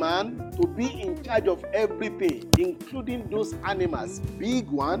made the man to be in charge of everything, including those animals, big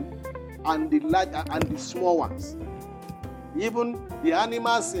one and the large and the small ones. Even the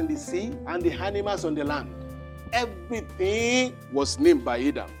animals in the sea and the animals on the land. Everything was named by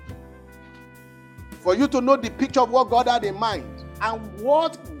Adam. For you to know the picture of what God had in mind and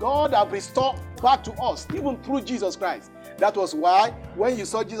what God has restored back to us, even through Jesus Christ. That was why when you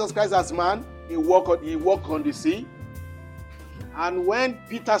saw Jesus Christ as man, he walked on the sea. And when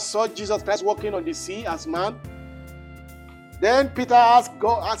Peter saw Jesus Christ walking on the sea as man, then Peter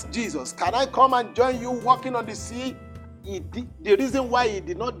asked Jesus, can I come and join you walking on the sea? The reason why he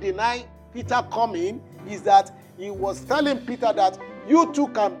did not deny Peter coming is that he was telling Peter that you too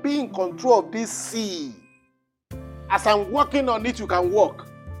can be in control of this sea. As I'm walking on it, you can walk.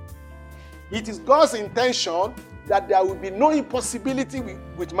 It is God's intention that there will be no impossibility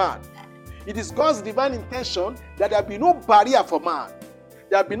with man. It is God's divine intention that there will be no barrier for man.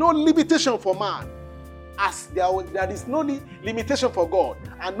 There will be no limitation for man. As there is no limitation for God,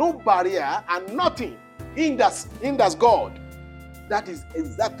 and no barrier, and nothing hinders God. That is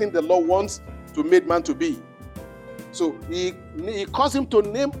exactly the Lord wants to make man to be. So he caused him to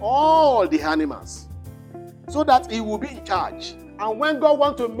name all the animals so that he will be in charge. And when God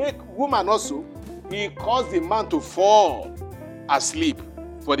wants to make woman also, he caused the man to fall asleep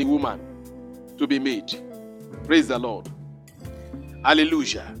for the woman to be made. Praise the Lord.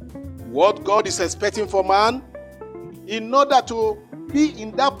 Hallelujah. What God is expecting for man, in order to be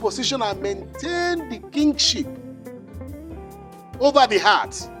in that position and maintain the kingship over the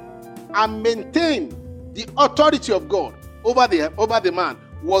heart and maintain the authority of God over the man,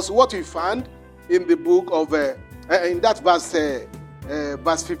 was what we found in the book of in that verse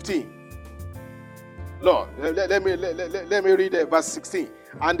 15. Lord, let me read verse 16.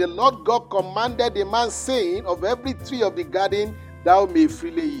 And the Lord God commanded the man, saying, of every tree of the garden thou may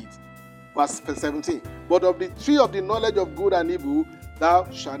freely eat. Verse 17. But of the tree of the knowledge of good and evil thou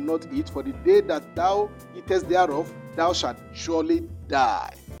shalt not eat, for the day that thou eatest thereof thou shalt surely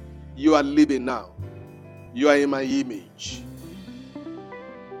die. You are living now. You are in my image.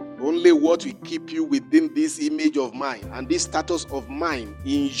 Only what will keep you within this image of mine and this status of mine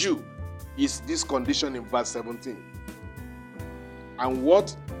in you is this condition in verse 17. And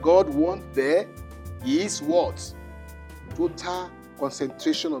what God wants there is what? Total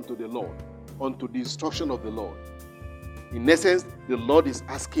concentration unto the Lord, unto the instruction of the Lord. In essence, the Lord is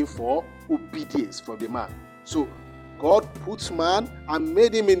asking for obedience from the man. So God puts man and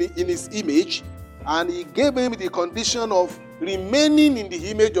made him in his image, and he gave him the condition of remaining in the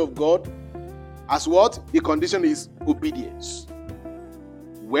image of God as what? The condition is obedience.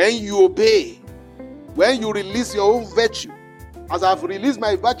 When you obey, when you release your own virtue, as I've released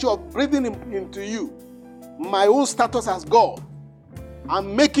my virtue of breathing into you, my own status as God,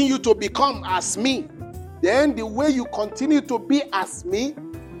 I'm making you to become as me. Then the way you continue to be as me,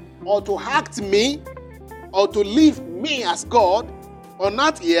 or to act me, or to live me as God on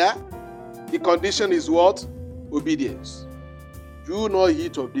earth here, the condition is what? Obedience. Do not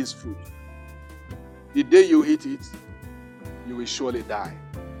eat of this fruit. The day you eat it, you will surely die.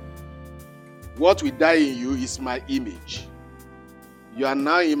 What will die in you is my image. You are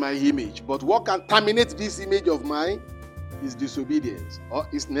now in my image. But what can terminate this image of mine is disobedience, or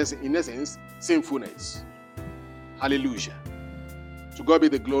is in essence, sinfulness. Hallelujah. To God be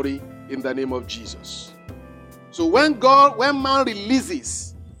the glory in the name of Jesus. So when man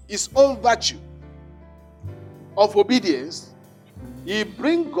releases his own virtue of obedience, he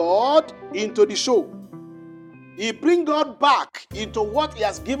brings God into the show. He brings God back into what he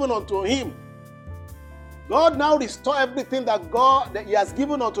has given unto him. God now restore everything that he has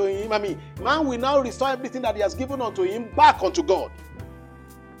given unto him. Man will now restore everything that he has given unto him back unto God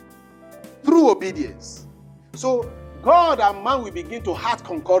through obedience. So God and man will begin to act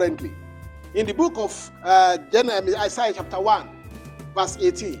concurrently. In the book of Isaiah chapter 1, verse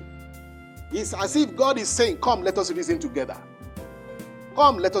 18, it's as if God is saying, come, let us reason together.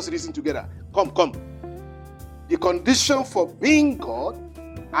 Come, let us reason together. Come. The condition for being God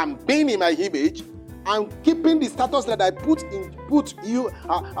and being in my image and keeping the status that I put you,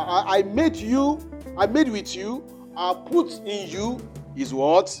 I made with you, put in you is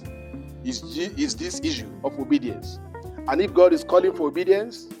what? Is this issue of obedience. And if God is calling for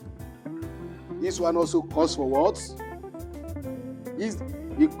obedience, this one also calls for what?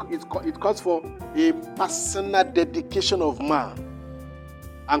 It calls for a personal dedication of man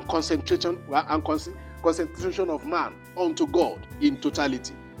and concentration of man unto God in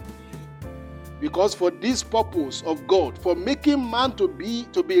totality. Because for this purpose of God, for making man to be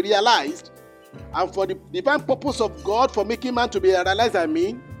realized, and for the divine purpose of God for making man to be realized,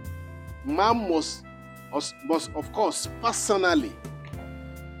 man must of course personally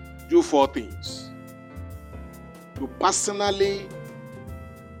do 4 things. To personally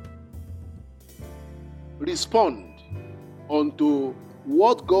respond unto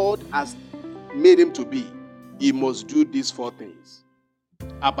what God has made him to be, he must do these 4 things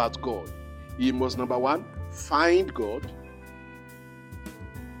about God. He must, number 1, find God.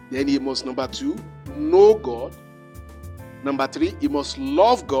 Then he must, number 2, know God. Number 3, he must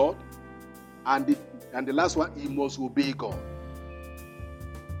love God. And the last one, he must obey God.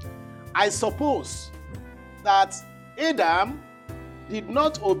 I suppose that Adam did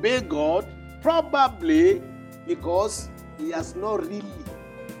not obey God probably because he has not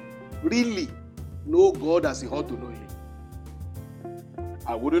really know God as he ought to know him.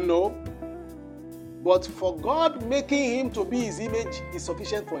 I wouldn't know. But for God making him to be his image is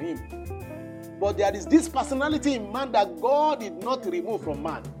sufficient for him. But there is this personality in man that God did not remove from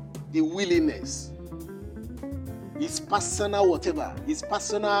man. The willingness. His personal whatever. His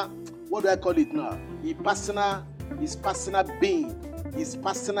personal, what do I call it now? His personal being. His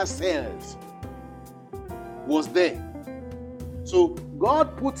personal self was there. So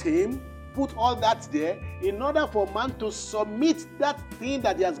God put all that there in order for man to submit that thing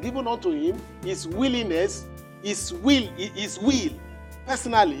that he has given unto him, his willingness, his will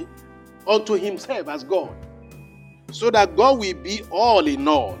personally unto himself as God, so that God will be all in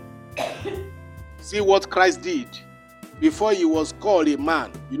all. See what Christ did before he was called a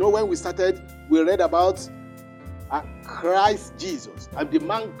man. You know, when we started, we read about Christ Jesus, and the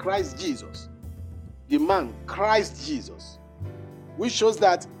man Christ Jesus. The man Christ Jesus, which shows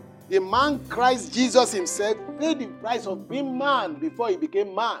that the man Christ Jesus himself paid the price of being man before he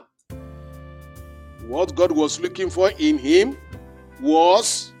became man. What God was looking for in him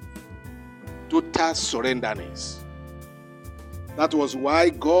was total surrenderness. That was why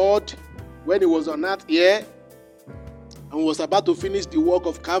God, when he was on earth here and was about to finish the work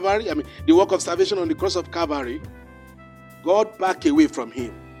of Calvary, the work of salvation on the cross of Calvary, God backed away from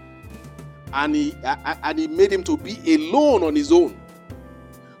him. And he made him to be alone on his own,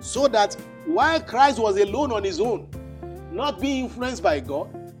 So that while Christ was alone on his own, not being influenced by God,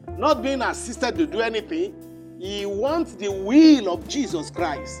 not being assisted to do anything, he wants the will of Jesus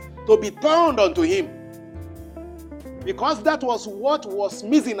Christ to be turned unto him. Because that was what was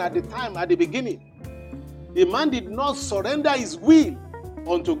missing at the time, at the beginning. The man did not surrender his will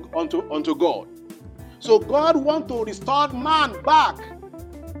unto God. So God wants to restore man back,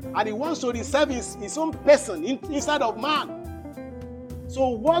 and he wants to reserve his own person inside of man. So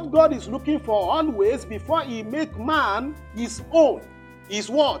what God is looking for always before he make man his own is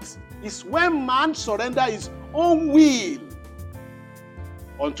what? Is when man surrender his own will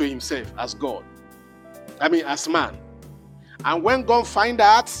unto himself as God. As man. And when God find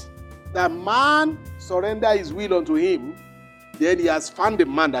out that man surrender his will unto him, then he has found the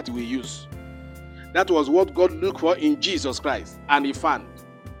man that he will use. That was what God looked for in Jesus Christ, and he found.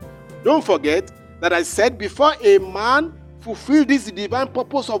 Don't forget that I said before a man fulfill this divine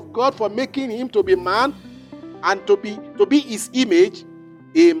purpose of God for making him to be man and to be his image,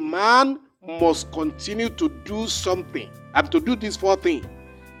 a man must continue to do something. And to do these 4 things,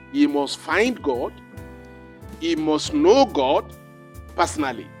 he must find God, he must know God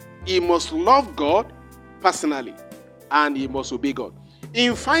personally, he must love God personally, and he must obey God.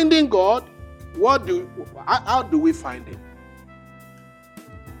 In finding God, how do we find him?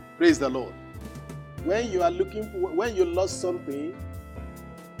 Praise the Lord. When you are when you lost something,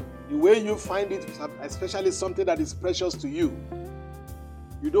 the way you find it, especially something that is precious to you,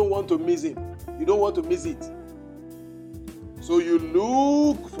 you don't want to miss him. You don't want to miss it. So you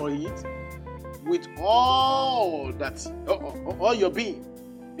look for it with all your being,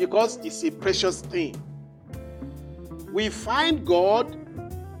 because it's a precious thing. We find God.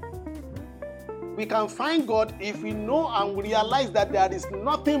 We can find God if we know and we realize that there is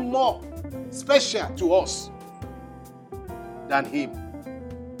nothing more special to us than him.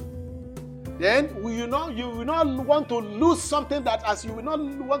 Then you will not want to lose something that, as you will not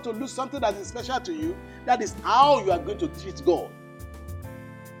want to lose something that is special to you. That is how you are going to treat God.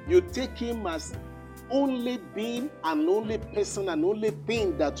 You take him as only being and only person and only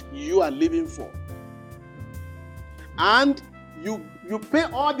thing that you are living for. And you pay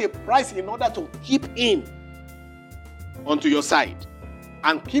all the price in order to keep him onto your side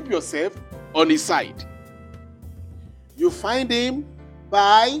and keep yourself on his side. You find him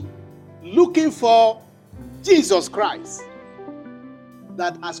by looking for Jesus Christ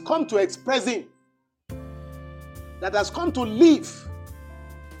that has come to express him, that has come to live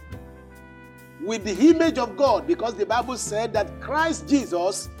with the image of God, because the Bible said that Christ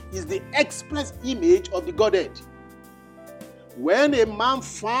Jesus is the express image of the Godhead. When a man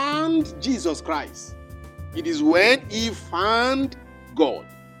found Jesus Christ, it is when he found God.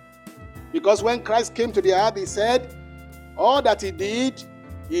 Because when Christ came to the earth, he said, all that he did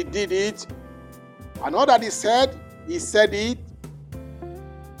it. And all that he said it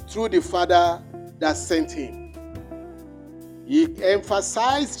through the Father that sent him. He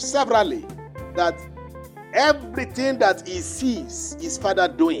emphasized severally that everything that he sees his Father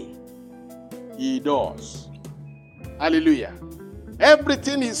doing, he does. Hallelujah.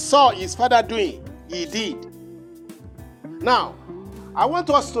 Everything he saw his Father doing, he did. Now, I want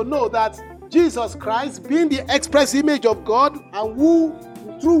us to know that Jesus Christ, being the express image of God, and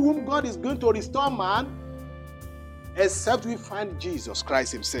through whom God is going to restore man, except we find Jesus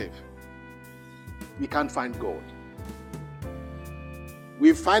Christ himself, we can't find God.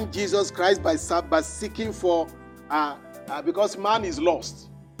 We find Jesus Christ by seeking for, because man is lost.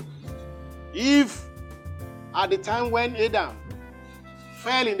 If at the time when Adam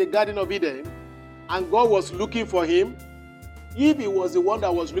fell in the Garden of Eden and God was looking for him, if he was the one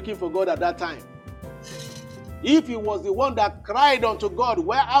that was looking for God at that time, if he was the one that cried unto God,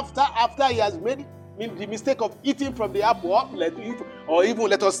 where after he has made the mistake of eating from the apple, or even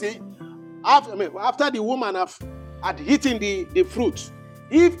let us say, after the woman had eaten the fruit,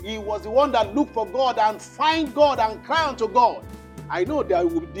 if he was the one that looked for God and find God and cry unto God, I know there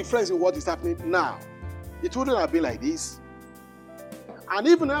will be difference in what is happening now. It wouldn't have been like this. And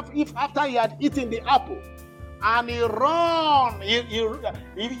even if after he had eaten the apple, and he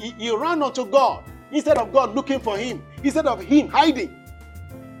ran unto God, instead of God looking for him, instead of him hiding,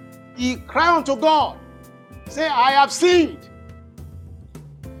 he cried unto God, say, I have sinned.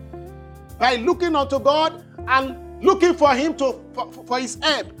 By looking unto God and looking for him for his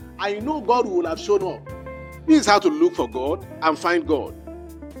help, I know God will have shown up. This is how to look for God and find God.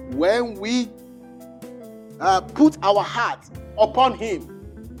 When we put our heart upon him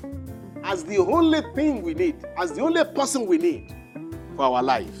as the only thing we need, as the only person we need for our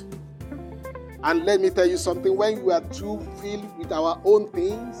life. And let me tell you something, when we are too filled with our own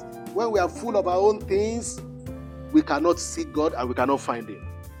things, when we are full of our own things, we cannot seek God and we cannot find Him.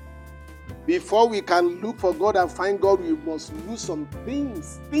 Before we can look for God and find God, we must lose some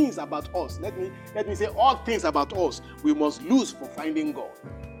things about us. Let me say all things about us we must lose for finding God.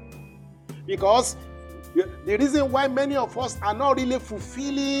 Because the reason why many of us are not really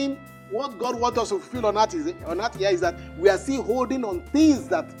fulfilling what God wants us to fulfill on earth here is that we are still holding on things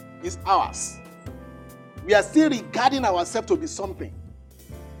that is ours. We are still regarding ourselves to be something.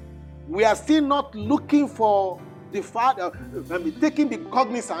 We are still not looking for the fact, taking the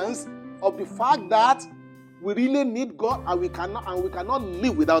cognizance of the fact that we really need God and we cannot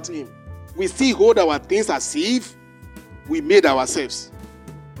live without Him. We still hold our things as if we made ourselves.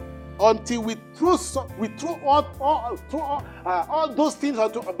 Until we throw all those things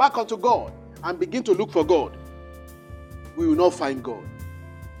back onto God and begin to look for God, we will not find God.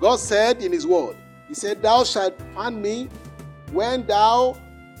 God said in His word, He said, "Thou shalt find me when thou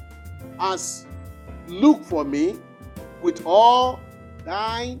hast looked for me with all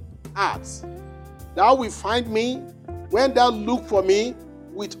thine heart." Thou wilt find me when thou look for me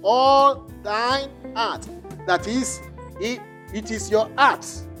with all thine heart. That is, it is your heart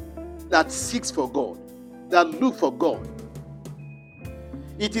that seeks for God, that look for God.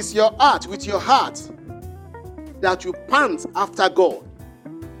 It is your heart, with your heart, that you pant after God.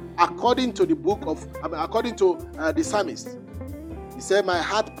 According to the psalmist, he said, my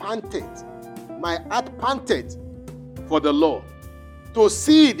heart panted for the Lord, to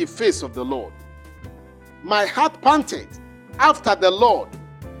see the face of the Lord. My heart panted after the Lord,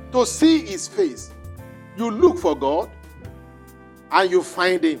 to see His face. You look for God and you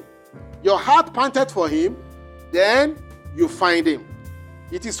find Him. Your heart panted for Him, then you find Him.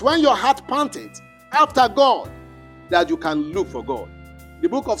 It is when your heart panted after God that you can look for God. The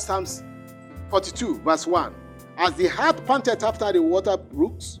book of Psalms 42 verse 1. As the heart panted after the water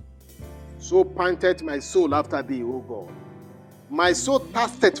brooks, so panted my soul after Thee, O God. My soul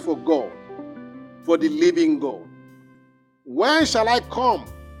thirsted for God, for the living God. When shall I come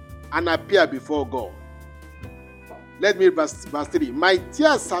and appear before God? Let me read verse 3. My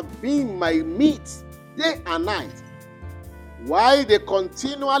tears have been my meat day and night, while they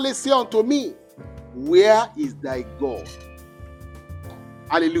continually say unto me, where is thy God?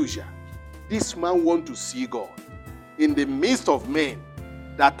 Hallelujah. This man wants to see God in the midst of men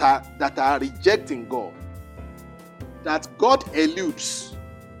that are rejecting God, that God eludes.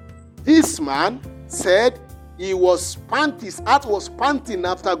 This man said his heart was panting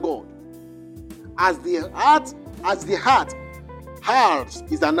after God. As the heart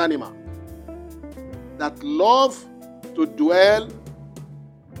is an animal that love to dwell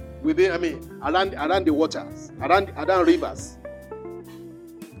within, around the waters, around rivers.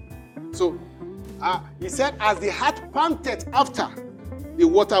 So he said, as the heart panted after the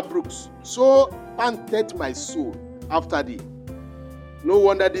water brooks, so panted my soul after Thee. No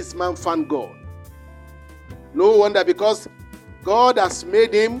wonder this man found God. No wonder, because God has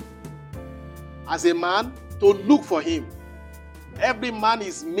made him as a man to look for Him. Every man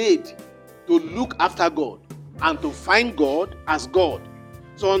is made to look after God and to find God as God.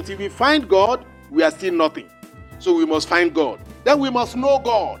 So until we find God, we are still nothing. So we must find God. Then we must know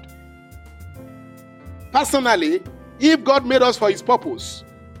God. Personally, if God made us for His purpose,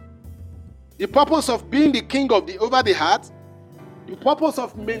 the purpose of being the king over the heart, the purpose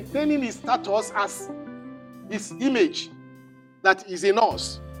of maintaining His status as His image that is in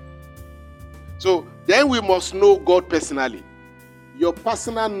us. So then we must know God personally. Your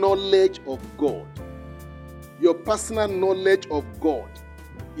personal knowledge of God,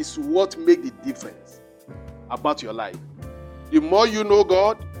 is what makes the difference about your life. The more you know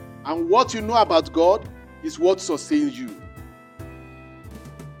God and what you know about God is what sustains you.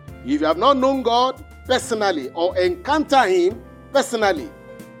 If you have not known God personally or encounter Him personally,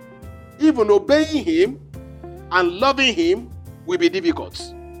 even obeying Him and loving Him will be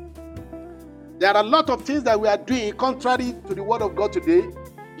difficult. There are a lot of things that we are doing contrary to the word of God today.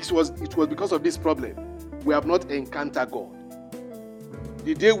 It was because of this problem. We have not encountered God.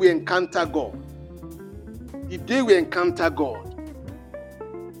 The day we encounter God,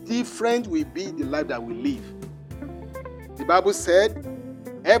 different will be the life that we live. The Bible said,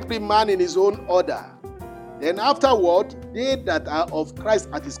 every man in his own order. Then afterward, they that are of Christ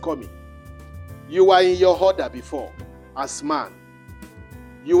at His coming. You are in your order before, as man.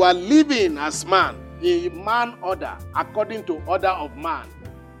 You are living as man, in man order, according to order of man.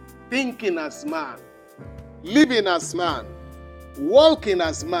 Thinking as man, living as man, walking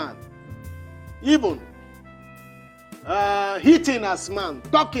as man, even eating as man,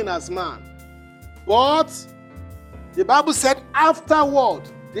 talking as man. But the Bible said, afterward,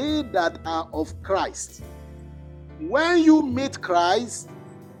 they that are of Christ. When you meet Christ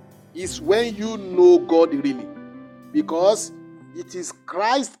is when you know God really. Because it is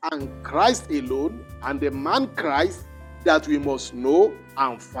Christ and Christ alone, and the man Christ, that we must know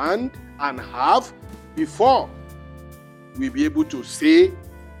and find and have before we be able to say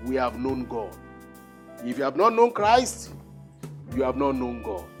we have known God. If you have not known Christ, you have not known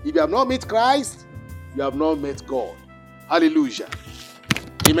God. If you have not met Christ, you have not met God. Hallelujah.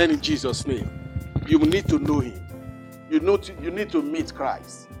 Amen in Jesus' name. You need to know him. You need to meet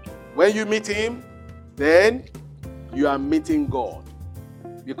Christ. When you meet him, then you are meeting God.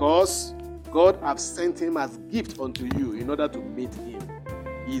 Because God has sent him as gift unto you in order to meet him.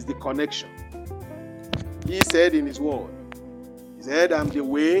 He is the connection. He said in his word, he said, I'm the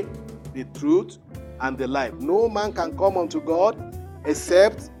way, the truth, and the life. No man can come unto God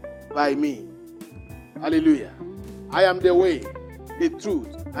except by me. Hallelujah. I am the way, the truth,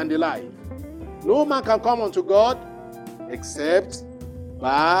 and the life. No man can come unto God except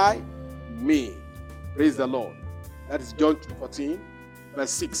by me. Praise the Lord. That is John 14,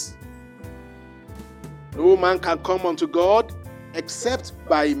 verse 6. No man can come unto God except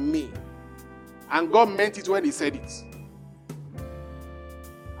by me. And God meant it when he said it.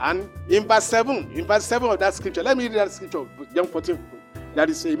 And in verse 7 of that scripture, let me read that scripture, John 14, that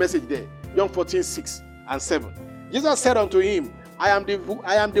is a message there. John 14, 6 and 7. Jesus said unto him, I am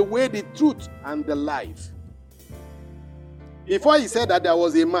the way, the truth, and the life. Before he said that, there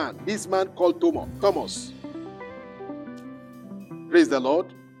was a man, this man called Thomas. Praise the Lord.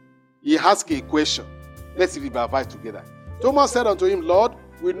 He asked a question. Let's read our verse together. Thomas said unto him, Lord,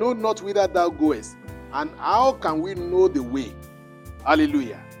 we know not whither thou goest, and how can we know the way?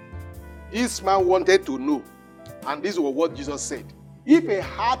 Hallelujah. This man wanted to know, and this was what Jesus said. If the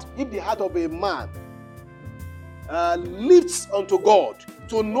heart of a man lifts unto God,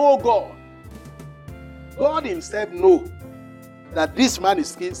 to know God, God himself knows that this man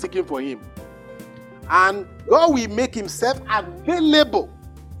is seeking for him. And God will make himself available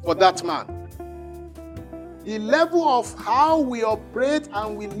for that man. The level of how we operate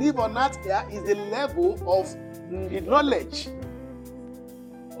and we live on earth here is the level of the knowledge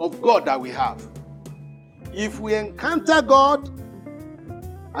of God that we have. If we encounter God,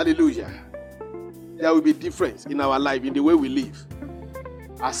 hallelujah, there will be difference in our life, in the way we live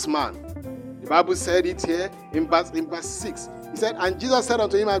as man. The Bible said it here in verse 6. He said, and Jesus said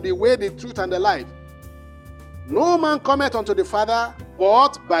unto him, I am the way, the truth, and the life. No man cometh unto the Father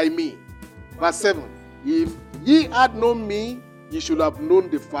but by me. Verse 7. If ye had known me, ye should have known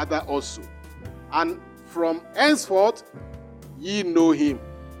the Father also. And from henceforth ye know him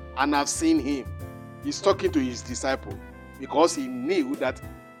and have seen him. He's talking to his disciple because he knew that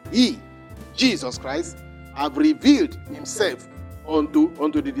he, Jesus Christ, have revealed himself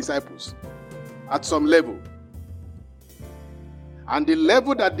unto the disciples at some level. And the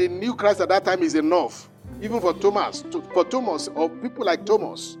level that they knew Christ at that time is enough, even for Thomas, or people like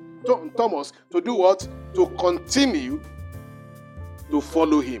Thomas to do what? To continue to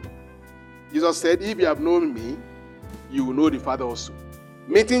follow him. Jesus said, if you have known me, you will know the Father also.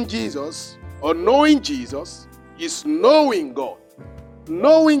 Meeting Jesus or knowing Jesus is knowing God.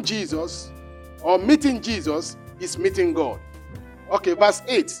 Knowing Jesus or meeting Jesus is meeting God. Okay, verse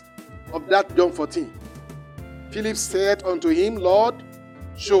 8 of that John 14. Philip said unto him, Lord,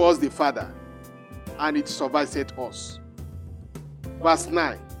 show us the Father, and it sufficeth us. Verse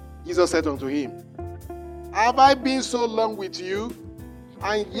 9. Jesus said unto him, have I been so long with you,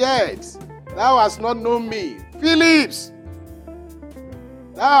 and yet thou hast not known me, Philips?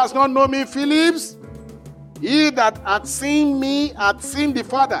 Thou hast not known me, Philips? He that hath seen me hath seen the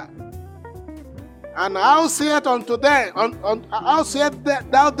Father. And how sayest unto them, how sayest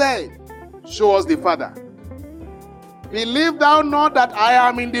thou then, show us the Father? Believe thou not that I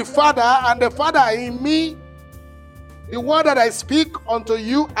am in the Father, and the Father in me? The word that I speak unto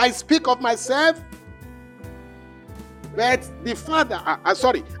you, I speak of myself, but the Father,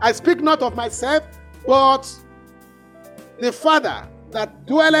 I speak not of myself, but the Father that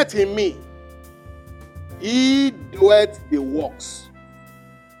dwelleth in me, he doeth the works.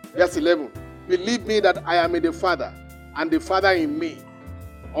 Verse 11, believe me that I am in the Father, and the Father in me,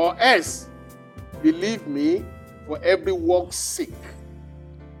 or else believe me for every work's sake.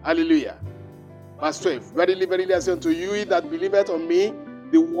 Hallelujah. Verse 12, verily, verily, I say unto you, he that believeth on me,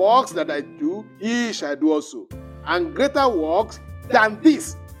 the works that I do, he shall do also. And greater works than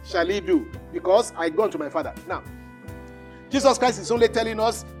this shall he do, because I go unto my Father. Now, Jesus Christ is only telling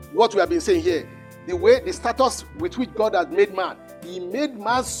us what we have been saying here. The status with which God has made man. He made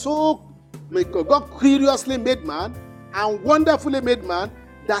man so God curiously made man and wonderfully made man,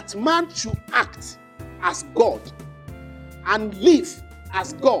 that man should act as God and live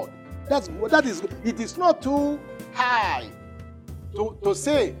as God. That is, it is not too high to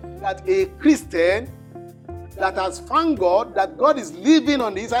say that a Christian that has found God, that God is living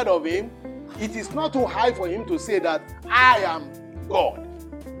on the inside of him, it is not too high for him to say that I am God.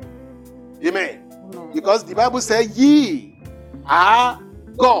 Amen. Because the Bible says, ye are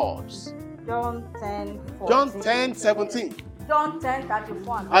gods. John 10, 14. John 10, 17. John 10,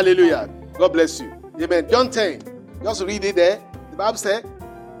 31. Hallelujah. God bless you. Amen. John 10. Just read it there. The Bible says,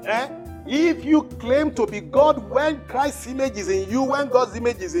 if you claim to be God when Christ's image is in you, when God's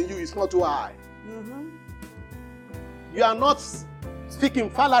image is in you, it's not too high. Mm-hmm. You are not speaking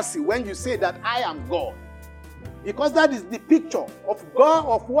fallacy when you say that I am God. Because that is the picture of God,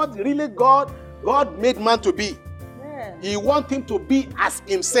 of what really God made man to be. Yeah. He wants him to be as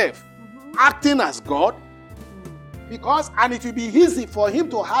himself, acting as God. Because, and it will be easy for him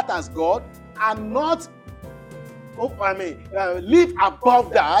to act as God and not, live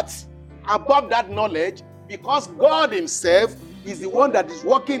above that knowledge, because God himself is the one that is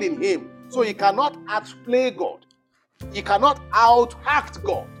working in him. So he cannot outplay God. He cannot out-act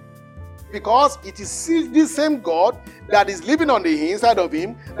God. Because it is this same God that is living on the inside of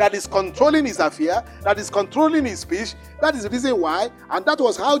him, that is controlling his affair, that is controlling his speech. That is the reason why, and that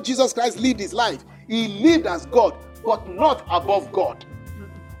was how Jesus Christ lived his life. He lived as God, but not above God.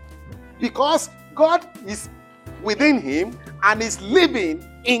 Because God is within him and is living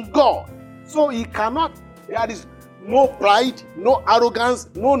in God. So he cannot, there is no pride, no arrogance,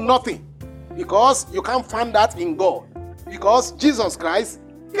 no nothing. Because you can't find that in God. Because Jesus Christ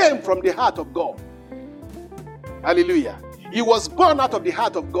came from the heart of God. Hallelujah. He was born out of the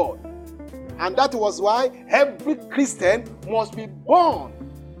heart of God. And that was why every Christian must be born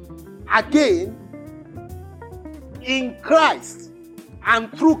again in Christ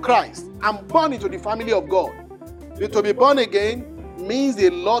and through Christ and born into the family of God. To be born again means a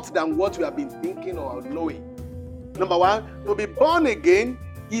lot than what we have been thinking or knowing. Number one, to be born again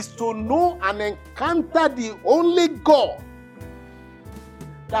is to know and encounter the only God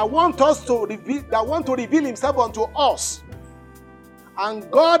that want to reveal himself unto us. And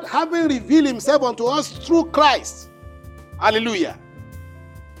God having revealed himself unto us through Christ. Hallelujah.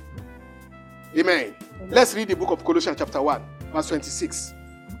 Amen. Let's read the book of Colossians chapter 1, verse 26.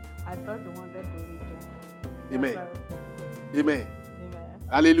 I thought you wanted to read it. Amen. Amen.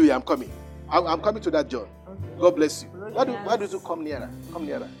 Hallelujah. I'm coming. I'm coming to that, John. Okay. God bless you. Why do you come nearer? Come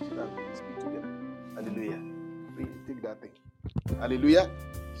nearer so that we speak together. Hallelujah. Please take that thing. Hallelujah.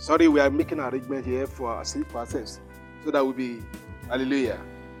 Sorry, we are making an arrangement here for ourselves. So that will be, hallelujah.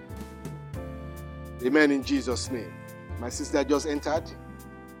 Amen in Jesus' name. My sister just entered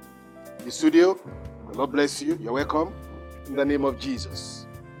the studio. The Lord bless you. You're welcome. In the name of Jesus.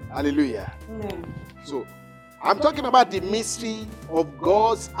 Hallelujah. Amen. So, I'm talking about the mystery of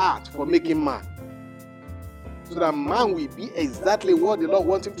God's heart for making man. So that man will be exactly what the Lord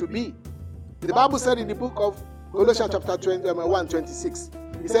wants him to be. The Bible said in the book of Colossians chapter 1, 26,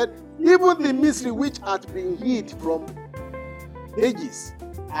 he said, even the mystery which hath been hid from ages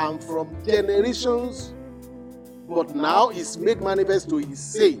and from generations, but now is made manifest to his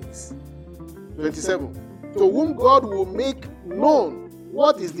saints. 27. To whom God will make known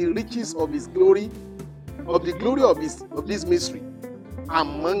what is the riches of his glory, of the glory of this mystery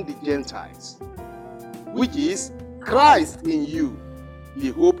among the Gentiles, which is Christ in you, the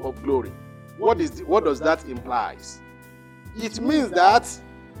hope of glory. What does that imply? It means that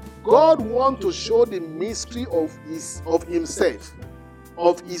God wants to show the mystery of himself,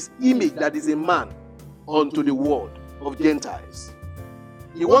 of his image that is a man, unto the world of Gentiles.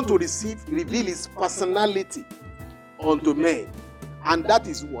 He wants to reveal his personality unto men. And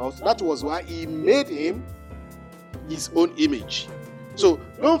that was why he made him his own image. So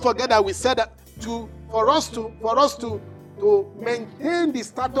don't forget that we said that for us to maintain the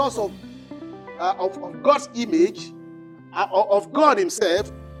status of God's image, of God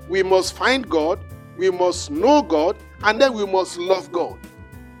himself, we must find God, we must know God, and then we must love God.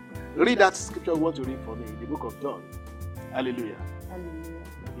 Read that scripture you want to read for me, the book of John. Hallelujah. Hallelujah.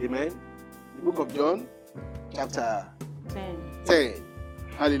 Amen. The book of John, chapter 10.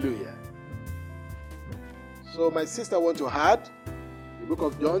 Hallelujah. So my sister wants to add the book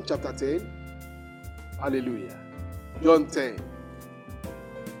of John, chapter 10. Hallelujah. John 10.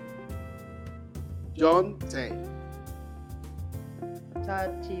 John 10.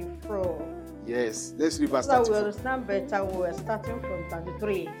 34. Yes, let's read verse 34. So we understand better, we are starting from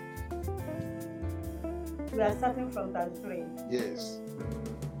 33. We are starting from 33. Yes.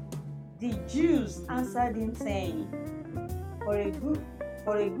 The Jews answered him, saying, For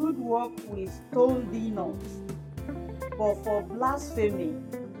a good work we stone thee not, but for blasphemy,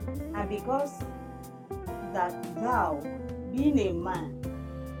 and because that thou, being a man,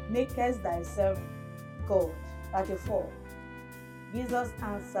 makest thyself God. 34. Jesus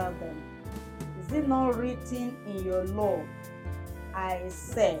answered them, Is it not written in your law, I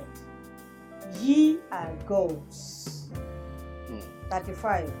said, ye are gods?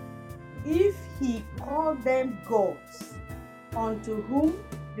 35. If he called them gods, unto whom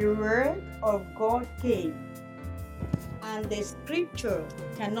the word of God came, and the scripture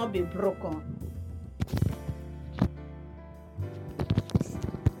cannot be broken.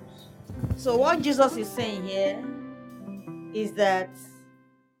 So what Jesus is saying here is that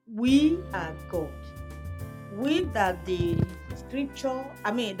we are God. We that the scripture,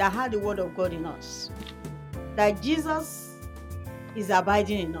 that had the word of God in us. That Jesus is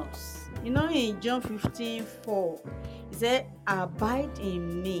abiding in us. In John 15:4, he said, abide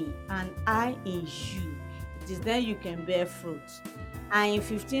in me and I in you. It is then you can bear fruit. And in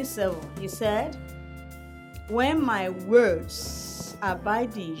 15:7, he said, when my words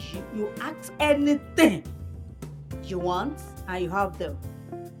abide in you, you ask anything you want and you have them.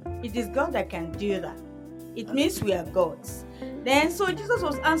 It is God that can do that. It means we are gods. Then, so Jesus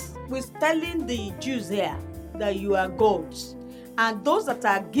was telling the Jews here that you are gods. And those that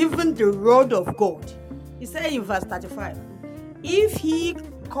are given the word of God, he said in verse 35, if he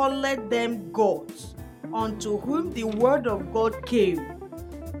called them gods, unto whom the word of God came,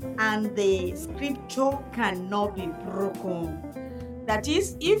 and the scripture cannot be broken. That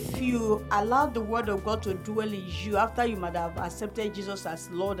is, if you allow the word of God to dwell in you after you might have accepted Jesus as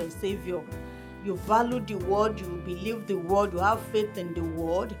Lord and Savior, you value the word, you believe the word, you have faith in the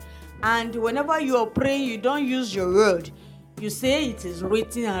word, and whenever you are praying, you don't use your word. You say it is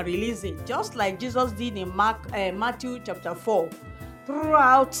written and release it, just like Jesus did in Matthew chapter 4.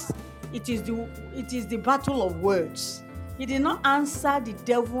 Throughout, it is the battle of words. He did not answer the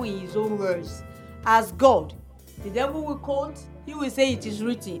devil in his own words. As God, the devil will quote, he will say it is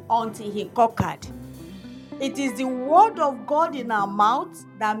written until he conquered. It is the word of God in our mouth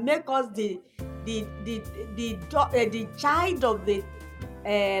that makes us the child of the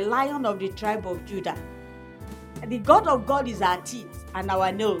lion of the tribe of Judah. The God of God is our teeth and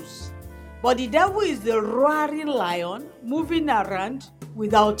our nose. But the devil is the roaring lion moving around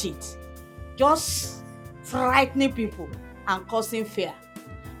without teeth, just frightening people and causing fear.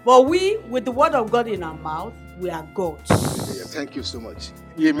 But we, with the word of God in our mouth, we are gods. Thank you so much.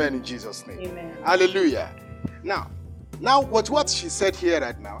 Amen in Jesus' name. Amen. Hallelujah. Now what she said here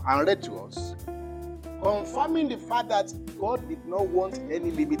right now and read to us, confirming the fact that God did not want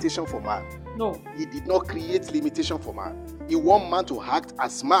any limitation for man. No. He did not create limitation for man. He wants man to act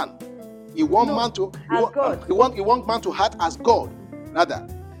as man. He wants man to God. He wants man to act as God. Rather.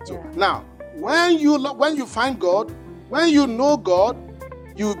 So now, when you find God, when you know God,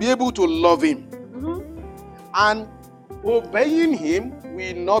 you'll be able to love Him. And obeying Him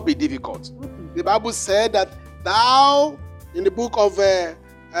will not be difficult. The Bible said that thou, in the book of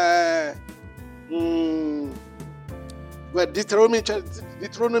Deuteronomy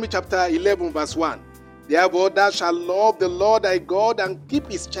chapter 11 verse 1, therefore thou shalt love the Lord thy God and keep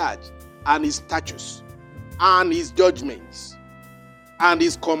His charge and His statutes and His judgments and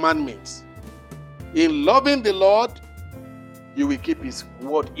His commandments. In loving the Lord, you will keep His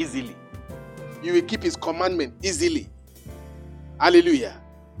word easily. You will keep His commandment easily. Hallelujah.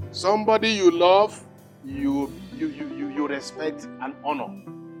 Somebody you love, you respect and honor.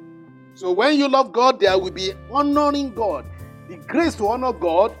 So when you love God, there will be honoring God. The grace to honor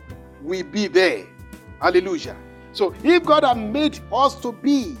God will be there. Hallelujah. So if God has made us to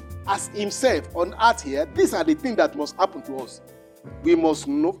be as Himself on earth here, these are the things that must happen to us. We must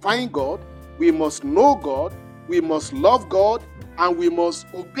find God, we must know God, we must love God, and we must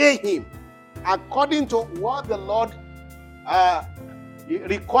obey Him according to what the Lord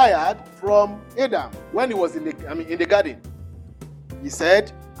required from Adam when he was in the garden. He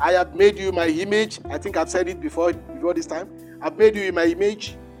said, I have made you in my image. I think I've said it before this time. I've made you in my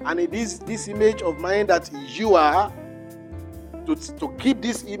image, and in this image of mine that you are, to keep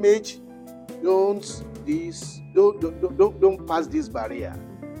this image, don't pass this barrier.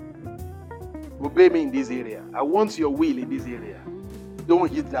 Obey me in this area. I want your will in this area.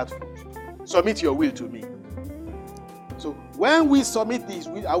 Don't hit that fruit. Submit your will to me. So when we submit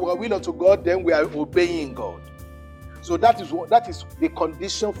our will unto God, then we are obeying God. So that is the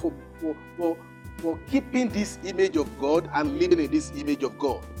condition for keeping this image of God and living in this image of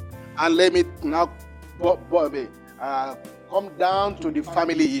God. And let me now come down to the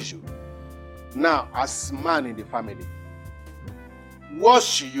family issue. Now, as man in the family, what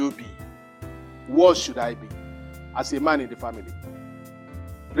should you be? What should I be as a man in the family?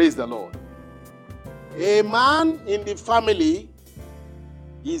 Praise the Lord. A man in the family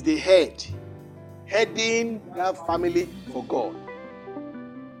is the head, heading that family for God.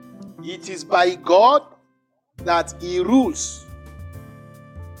 It is by God that he rules.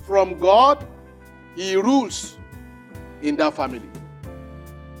 From God, he rules in that family.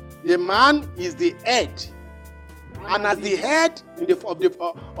 The man is the head. And as the head of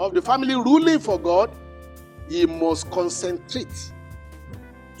the family ruling for God, he must concentrate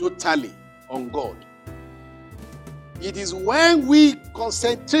totally on God. It is when we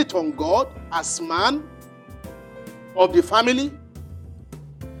concentrate on God as man of the family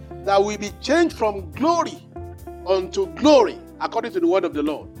that we be changed from glory unto glory, according to the word of the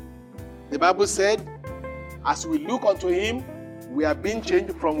Lord. The Bible said, as we look unto him, we are being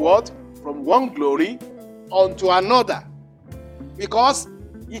changed from what? From one glory unto another. Because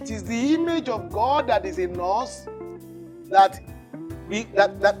it is the image of God that is in us that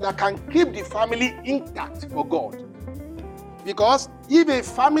can keep the family intact for God. Because if a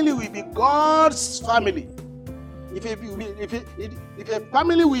family will be God's family, if a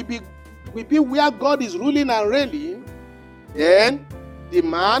family will be where God is ruling and reigning, then the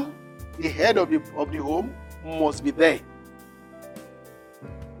man, the head of the home, must be there.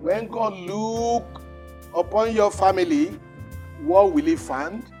 When God look upon your family, what will he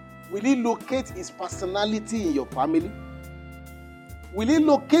find? Will he locate his personality in your family? Will he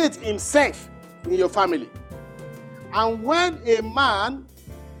locate himself in your family? And when a man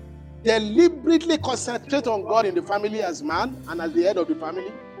deliberately concentrates on God in the family as man and as the head of the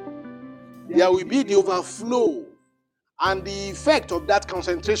family, there will be the overflow and the effect of that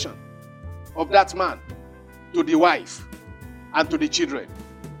concentration of that man to the wife and to the children.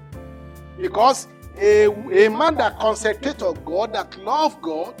 Because a man that concentrates on God, that loves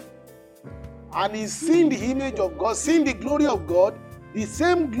God, and is seeing the image of God, seeing the glory of God, the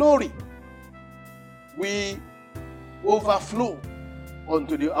same glory will overflow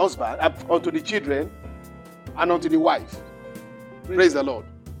onto the husband, onto the children, and onto the wife. Praise the Lord.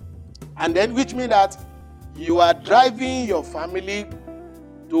 And then, which means that you are driving your family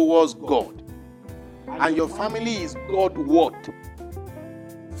towards God. And your family is God-word.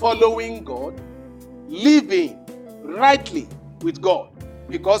 Following God, living rightly with God.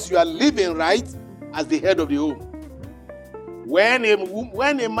 Because you are living right as the head of the home. When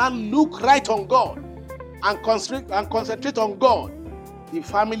a man look right on God and concentrate on God, the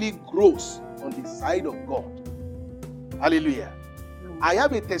family grows on the side of God. Hallelujah. I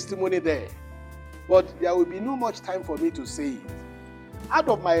have a testimony there, but there will be no much time for me to say it. Out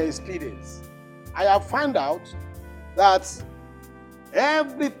of my experience, I have found out that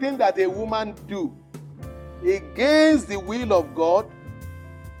everything that a woman do against the will of God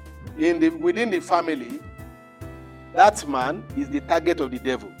within the family, that man is the target of the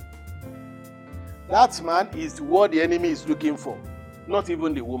devil. That man is what the enemy is looking for, not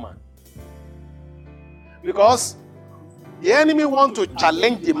even the woman. Because the enemy wants to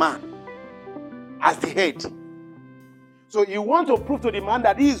challenge the man as the head. So he wants to prove to the man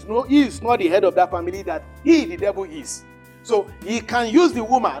that he is not the head of that family, that he, the devil, is. So he can use the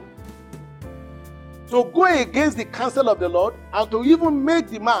woman to go against the counsel of the Lord and to even make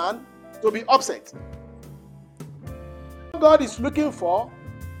the man to be upset. What God is looking for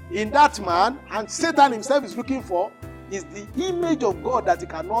in that man, and Satan himself is looking for, is the image of God that he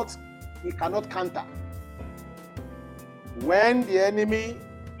cannot counter. When the enemy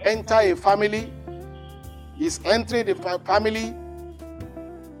enters a family, he's entering the family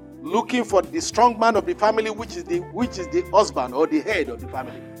looking for the strong man of the family, which is the husband or the head of the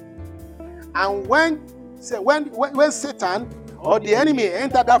family. And when Satan or the enemy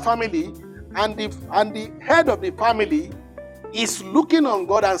enter that family, and the head of the family is looking on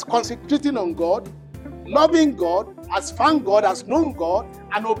God and concentrating on God, loving God, has found God, has known God,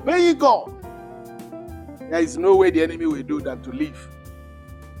 and obeying God, there is no way the enemy will do that to live.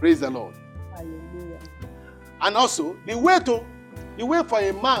 Praise the Lord. Hallelujah. And also, the way for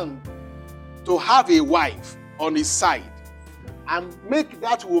a man to have a wife on his side and make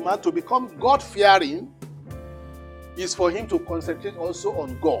that woman to become God-fearing is for him to concentrate also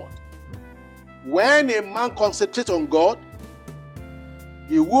on God. When a man concentrates on God,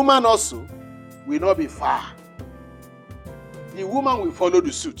 the woman also will not be far. The woman will follow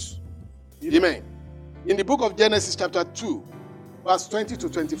the suit. Amen. In the book of Genesis chapter 2, verse 20 to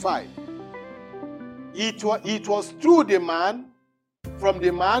 25, it was through the man, from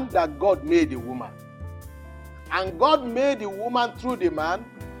the man, that God made the woman. And God made the woman through the man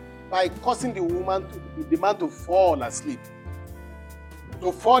by causing the man to fall asleep,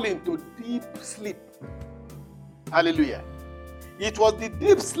 to fall into deep sleep. Hallelujah. It was the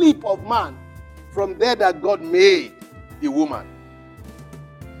deep sleep of man from there that God made the woman.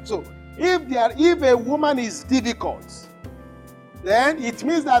 So if a woman is difficult, then it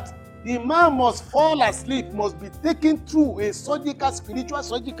means that the man must fall asleep, must be taken through a spiritual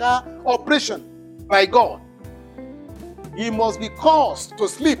surgical operation by God. He must be caused to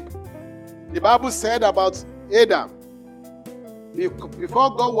sleep. The Bible said about Adam,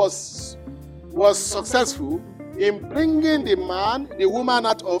 before God was successful in bringing the woman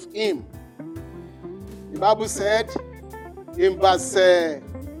out of him. The Bible said in verse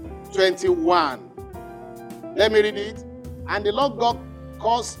 21. Let me read it. And the Lord God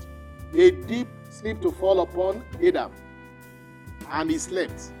caused a deep sleep to fall upon Adam, and he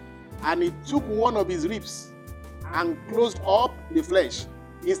slept. And he took one of his ribs and closed up the flesh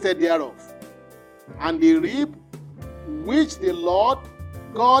instead thereof. And the rib which the Lord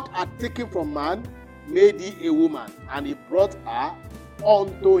God had taken from man made he a woman, and he brought her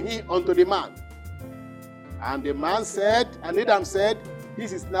unto the man. And the man said, and Adam said,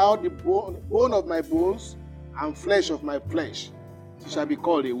 this is now the bone of my bones and flesh of my flesh. She shall be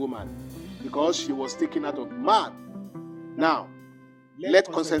called a woman, because she was taken out of man. Now, let's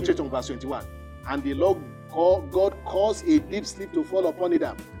concentrate on verse 21. And the Lord God caused a deep sleep to fall upon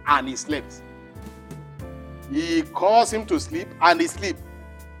Adam, and he slept. He caused him to sleep, and he slept.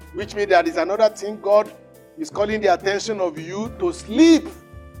 Which means there is another thing God is calling the attention of you to sleep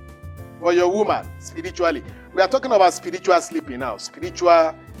for your woman spiritually. We are talking about spiritual sleeping now. We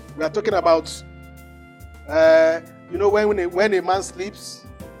are talking about, when a man sleeps,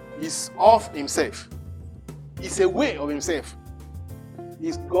 he's off himself. He's away of himself.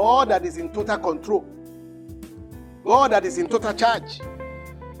 It's God that is in total control. God that is in total charge.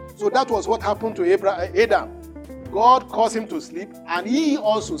 So that was what happened to Adam. God caused him to sleep, and he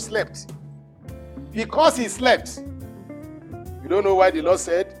also slept. Because he slept, you don't know why the Lord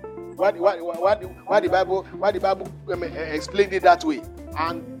said, why the Bible explained it that way.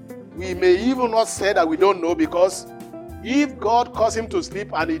 And we may even not say that we don't know, because if God caused him to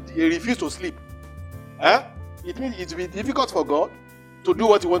sleep and he refused to sleep, it means it will be difficult for God to do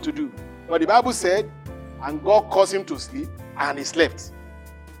what he wants to do. But the Bible said, and God caused him to sleep, and he slept.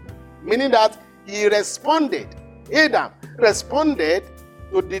 Meaning that he responded. Adam responded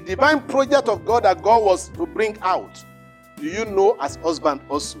to the divine project of God that God was to bring out. Do you know, as husband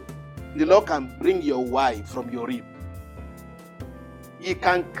also, the Lord can bring your wife from your rib. He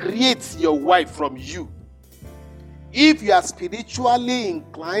can create your wife from you. If you are spiritually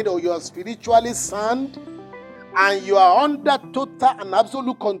inclined, or you are spiritually sound, and you are under total and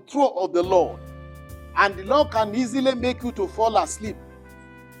absolute control of the Lord, and the Lord can easily make you to fall asleep.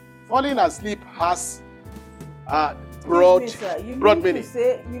 Falling asleep has broad meaning.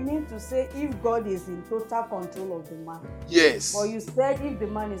 You mean to say if God is in total control of the man? Yes. But you said if the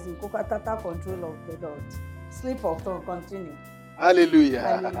man is in total control of the Lord. Sleep of tongue, continue. Hallelujah.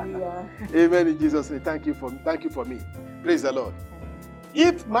 Hallelujah. Amen in Jesus' name. Thank you for me. Praise the Lord.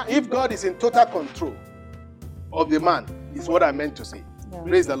 If God is in total control of the man, is what I meant to say. Yeah.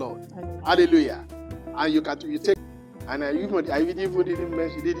 Praise the Lord. Hallelujah. And you take. And I didn't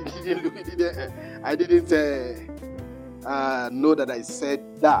mention. I didn't know that I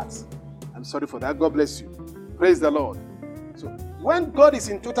said that. I'm sorry for that. God bless you. Praise the Lord. So when God is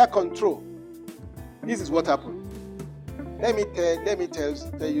in total control, this is what happened. Let me tell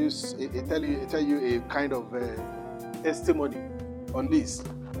you a kind of testimony on this.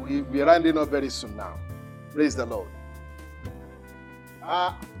 We're rounding up very soon now. Praise the Lord.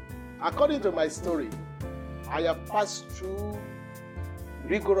 According to my story, I have passed through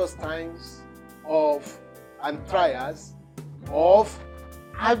rigorous times and trials of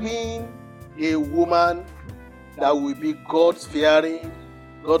having a woman that will be God-fearing,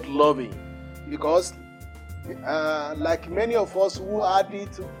 God-loving. Because like many of us who had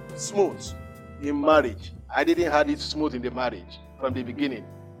it smooth in marriage, I didn't have it smooth in the marriage from the beginning.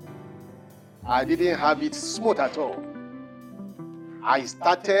 I didn't have it smooth at all. I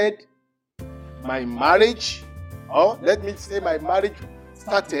started my marriage, or let me say my marriage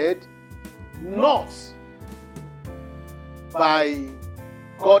started not by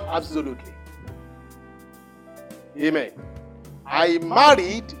God absolutely. Amen. I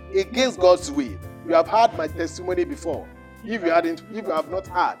married against God's will. You have heard my testimony before. If you have not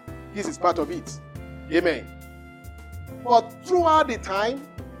heard, this is part of it. Amen. But throughout the time,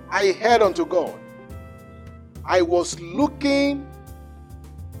 I held on to God. I was looking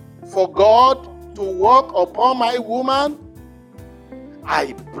for God to work upon my woman,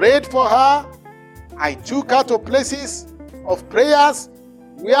 I prayed for her. I took her to places of prayers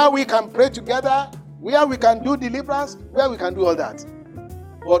where we can pray together, where we can do deliverance, where we can do all that.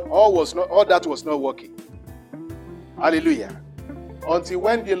 But all that was not working. Hallelujah. Until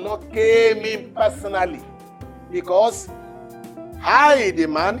when the Lord came in personally. Because I, the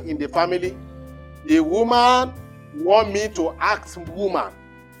man in the family, the woman want me to act woman,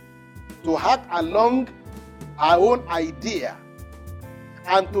 to act along her own idea,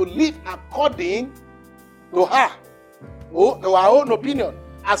 and to live according to her, to her own opinion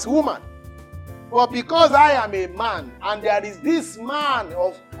as woman. But because I am a man, and there is this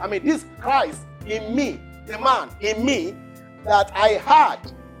this Christ in me, the man in me, that I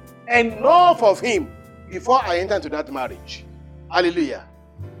had enough of him before I entered into that marriage. Hallelujah.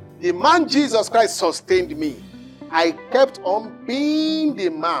 The man Jesus Christ sustained me. I kept on being the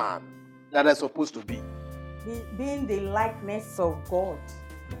man that I'm supposed to be. Being the likeness of God.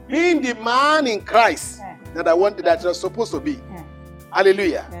 Being the man in Christ that I was supposed to be.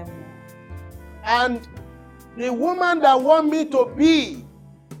 Hallelujah. And the woman that want me to be,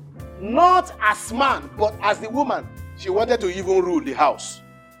 not as man, but as the woman, she wanted to even rule the house.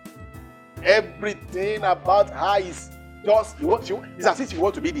 Everything about her is just, it's as if she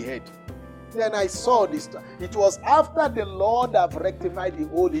wants to be the head. Then I saw this. It was after the Lord have rectified the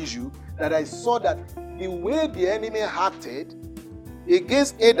whole issue that I saw that the way the enemy acted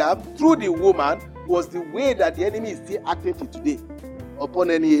against Adam through the woman was the way that the enemy is still acting till today upon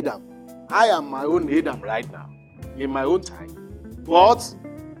any Adam. I am my own Adam right now, in my own time. But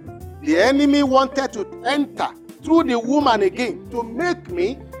the enemy wanted to enter through the woman again to make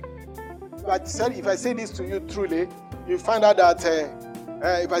me. But if I say this to you truly, you find out that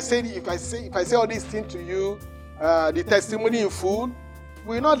if I say all these things to you, the testimony in full,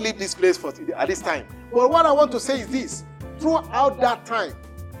 we will not leave this place at this time. But what I want to say is this: throughout that time,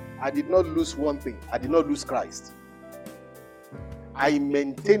 I did not lose one thing. I did not lose Christ. I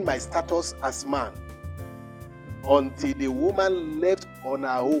maintained my status as man until the woman left on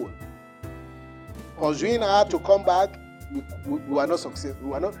her own. Pursuing her to come back, we were not successful.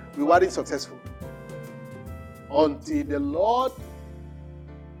 We weren't successful. Until the Lord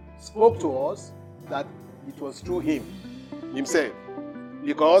spoke to us that it was through him himself.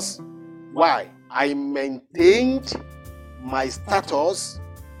 Because why? I maintained my status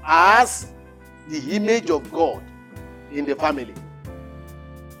as the image of God in the family.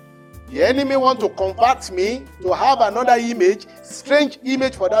 The enemy want to convert me to have another image, strange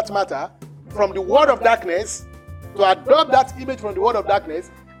image for that matter, from the world of darkness, to adopt that image from the world of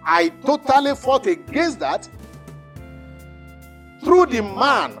darkness. I totally fought against that through the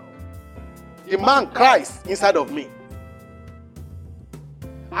man Christ inside of me.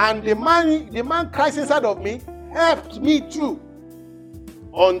 And the man Christ inside of me helped me too.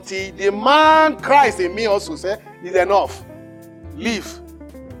 Until the man Christ in me also said, it's enough. Live.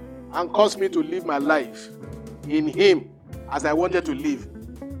 And caused me to live my life in him as I wanted to live.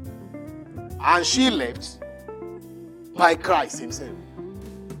 And she left by Christ himself.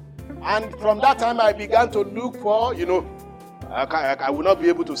 And from that time I began to look for, I will not be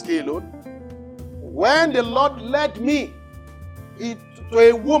able to stay alone. When the Lord led me to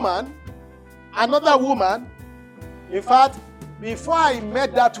a woman, another woman, in fact, before I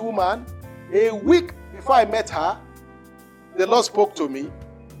met that woman, a week before I met her, the Lord spoke to me.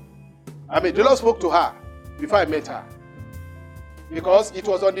 The Lord spoke to her before I met her. Because it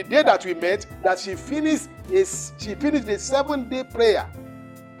was on the day that we met that she finished a 7-day prayer.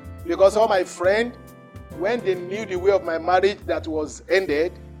 Because all my friends, when they knew the way of my marriage that was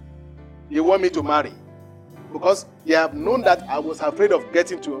ended, they want me to marry. Because they have known that I was afraid of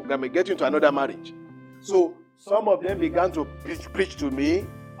getting into another marriage. So some of them began to preach to me,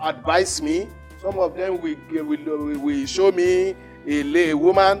 advise me. Some of them will show me a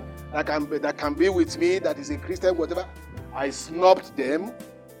woman that can be with me, that is a Christian, whatever. I snubbed them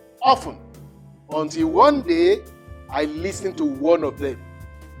often until one day I listened to one of them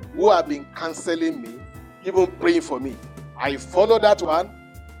who have been counseling me, even praying for me. I followed that one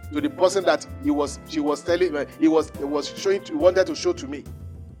to the person that he wanted to show to me.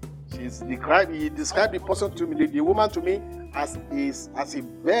 He described the person to me, the woman to me, as a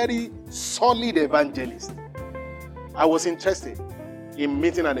very solid evangelist. I was interested in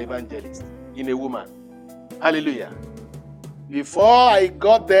meeting an evangelist, in a woman. Hallelujah. Before I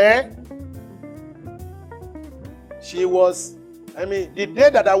got there, she was, the day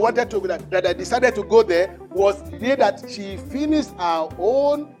that I wanted to, that I decided to go there was the day that she finished her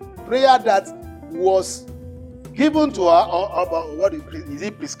own prayer that was given to her, or what is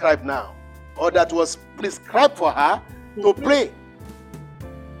it prescribed now? Or that was prescribed for her to pray.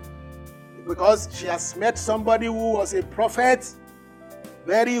 because she has met somebody who was a prophet,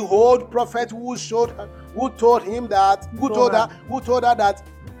 very old prophet, who told her that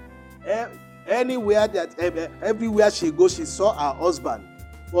everywhere she goes, she saw her husband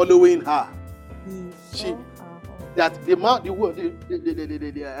following her. The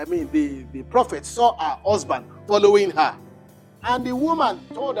prophet saw her husband following her, and the woman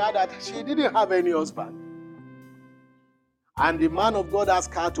told her that she didn't have any husband. And the man of God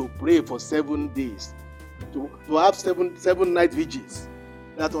asked her to pray for 7 days, to have seven night vigils.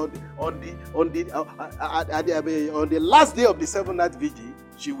 That on the last day of the 7 night vigil,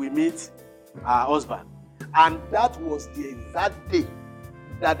 she will meet her husband. And that was the exact day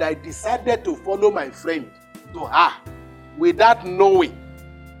that I decided to follow my friend to her without knowing.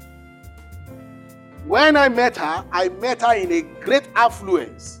 When I met her in a great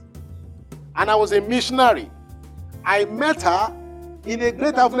affluence, and I was a missionary. I met her in a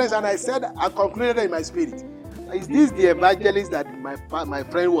great affluence, and I concluded in my spirit, is this the evangelist that my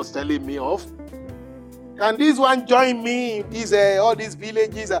friend was telling me of? Can this one join me in all these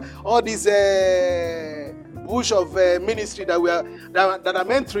villages, all these bush of ministry that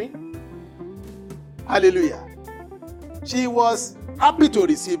I'm entering? Hallelujah. She was happy to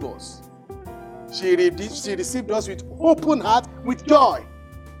receive us. She received us with open heart, with joy.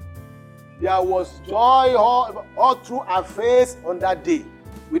 There was joy all through her face on that day.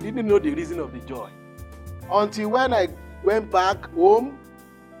 We didn't know the reason of the joy. Until when I went back home,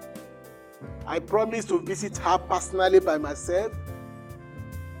 I promised to visit her personally by myself.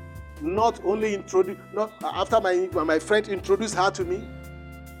 After my friend introduced her to me.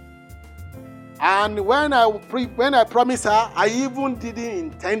 And when I promised her, I even didn't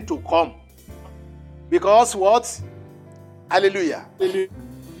intend to come. Because what? Hallelujah.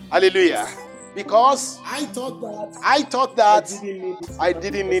 Hallelujah. Because I thought that I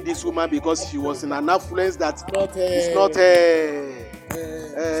didn't need this woman because she was in an affluence that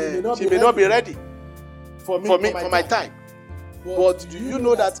she may not be ready for my time. But do you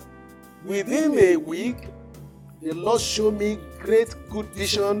know that within a week, the Lord showed me great good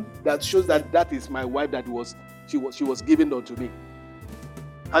vision that shows that is my wife she was given unto me.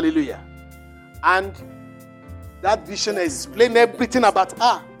 Hallelujah. And that vision explained everything about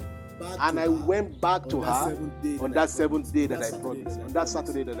her. And I went back to her on that 7th day that I promised. On that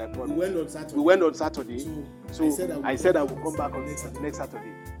Saturday that I promised. We went on Saturday. So I said I would come back on next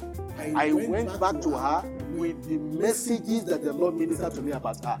Saturday. I went back to her with the messages that the Lord ministered to me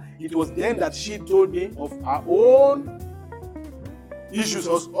about her. It was then that she told me of her own issues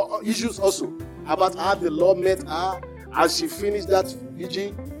also about how the Lord met her as she finished that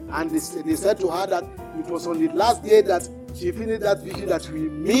vigil. And they said to her that it was on the last day that she finished that vigil that we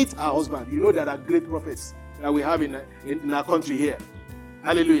meet her husband. You know, there are great prophets that we have in our country here.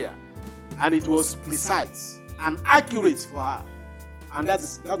 Hallelujah. And it was precise and accurate for her. And that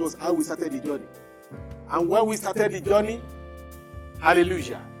was how we started the journey. And when we started the journey,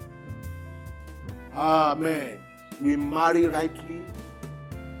 hallelujah. Amen. We married rightly.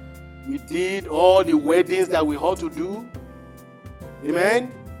 We did all the weddings that we ought to do.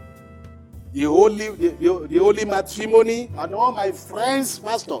 Amen. The holy matrimony, and all my friends,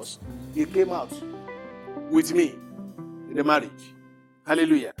 pastors, they came out with me in the marriage.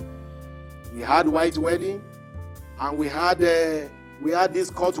 Hallelujah. We had white wedding, and we had this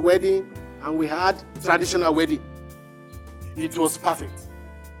court wedding, and we had traditional wedding. It was perfect.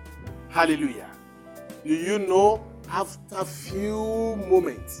 Hallelujah. Do you know, after a few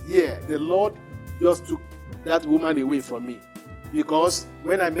moments, the Lord just took that woman away from me. Because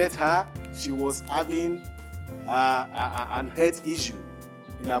when I met her, she was having an health issue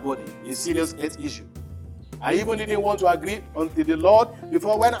in her body, a serious health issue. I even didn't want to agree until the Lord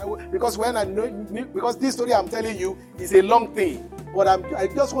because this story I'm telling you is a long thing, but I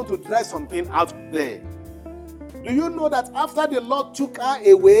just want to try something out there. Do you know that after the Lord took her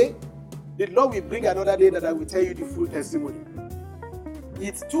away, the Lord will bring another day that I will tell you the full testimony.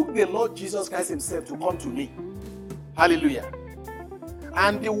 It took the Lord Jesus Christ himself to come to me. Hallelujah.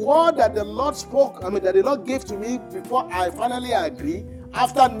 And the word that the Lord spoke, that the Lord gave to me before I finally agreed,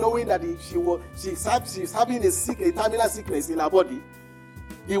 after knowing that she's having a terminal sickness in her body,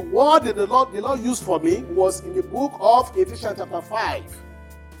 the word that the Lord used for me was in the book of Ephesians chapter 5.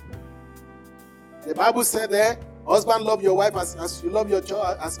 The Bible said there, husband, love your wife as you love your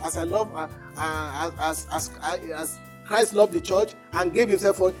church, as Christ loved the church and gave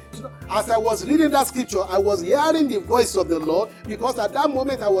himself for it. As I was reading that scripture, I was hearing the voice of the Lord, because at that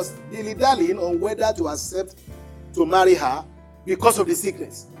moment I was dilly-dallying on whether to accept to marry her because of the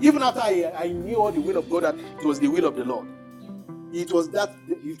sickness. Even after I knew all the will of God, that it was the will of the Lord. It was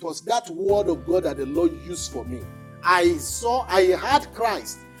that word of God that the Lord used for me. I had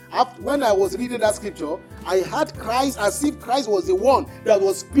Christ. When I was reading that scripture, I had Christ as if Christ was the one that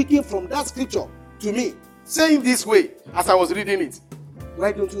was speaking from that scripture to me, saying this way as I was reading it.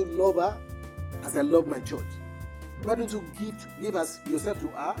 Why don't you love her as I love my church? Why don't you give yourself to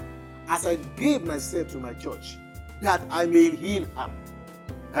her as I gave myself to my church, that I may heal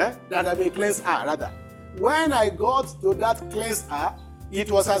her, that I may cleanse her, rather. When I got to that cleanse her,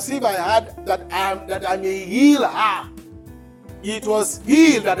 it was as if I had that I may heal her. It was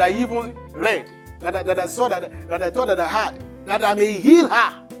healed that I even read, that I saw, that I thought that I had, that I may heal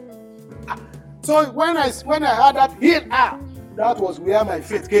her. So when I had that heal her, that was where my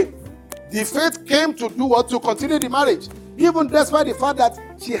faith came. The faith came to do what? To continue the marriage, even despite the fact that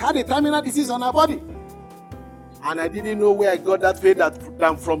she had a terminal disease on her body. And I didn't know where I got that faith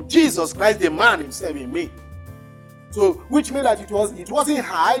than from Jesus Christ, the man himself in me. So, which meant that it wasn't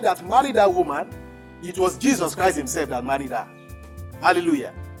I that married that woman, it was Jesus Christ himself that married her.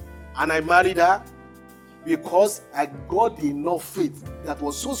 Hallelujah. And I married her because I got enough faith that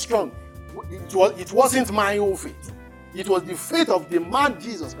was so strong. It wasn't my own faith. It was the faith of the man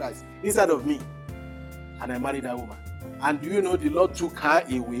Jesus Christ inside of me. And I married that woman. And do you know the Lord took her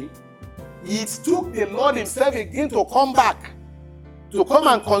away? It took the Lord himself again to come back, to come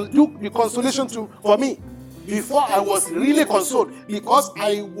and do the consolation for me. Before I was really consoled, because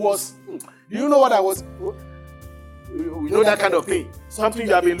I was, do you know what I was? You know that kind of thing. Something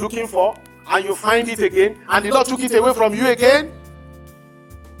you have been looking for, and you find it again, and the Lord took it away from you again.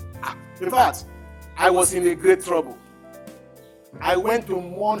 In fact, I was in a great trouble. I went to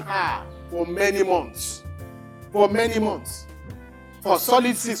mourn her for many months. For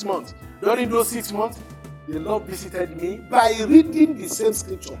solid 6 months. During those 6 months, the Lord visited me by reading the same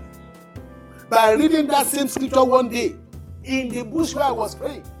scripture. By reading that same scripture one day in the bush where I was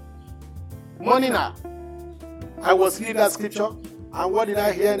praying. Morning now, I was reading that scripture, and what did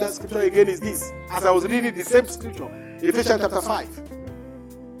I hear in that scripture again is this. As I was reading the same scripture, Ephesians chapter 5.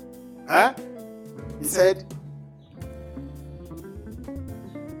 He said,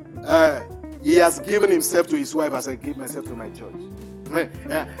 he has given himself to his wife as I give myself to my church.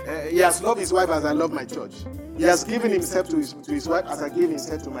 He has loved his wife as I love my church. He has given himself to his wife as I give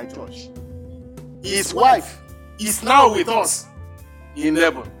himself to my church. His wife is now with us in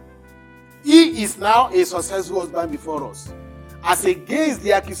heaven. He is now a successful husband before us. As against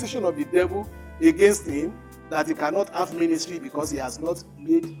the accusation of the devil against him, that he cannot have ministry because he has not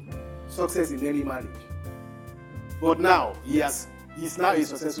made success in any marriage. But now, he's now a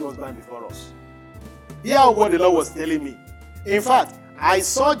successful husband before us. Hear what the Lord was telling me. In fact, I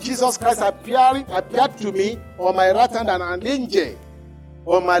saw Jesus Christ appeared to me on my right hand and an angel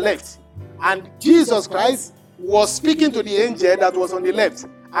on my left. And Jesus Christ was speaking to the angel that was on the left.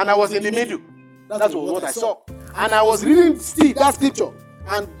 And I was in the middle. That was what I saw. And I was reading that scripture.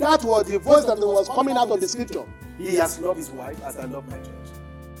 And that was the voice that was coming out of the scripture. He has loved his wife as I love my church.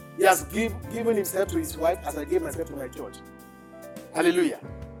 He has given himself to his wife as I gave myself to my church. Hallelujah.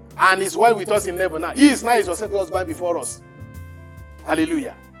 And his wife with us in heaven now. He is now his successful husband before us.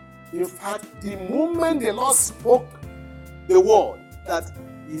 Hallelujah. In fact, the moment the Lord spoke the word that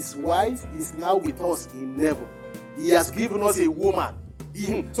his wife is now with us in heaven, he has given us a woman.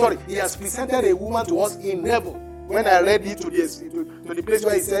 He has presented a woman to us in heaven. When I read it to the place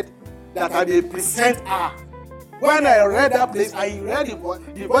where he said that I may present her. When I read that place, I read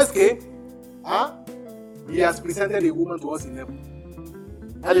the voice came. He has presented a woman to us in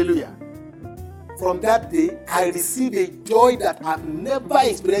heaven. Hallelujah. From that day, I received a joy that I've never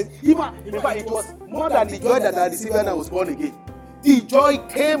experienced. In fact, it was more than the joy that I received when I was born again. The joy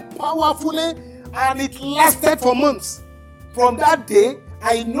came powerfully and it lasted for months. From that day,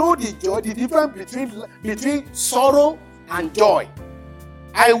 I know the difference between sorrow and joy.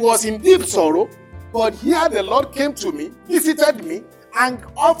 I was in deep sorrow, but here the Lord came to me, visited me, and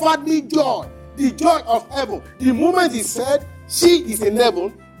offered me joy. The joy of heaven. The moment he said, she is in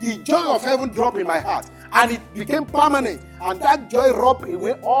heaven, the joy of heaven dropped in my heart. And it became permanent. And that joy rubbed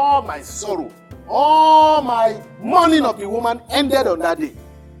away all my sorrow. All my mourning of the woman ended on that day.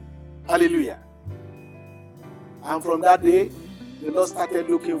 Hallelujah. And from that day, the Lord started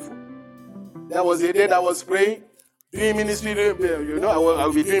looking for. There was a day that I was praying, doing ministry. I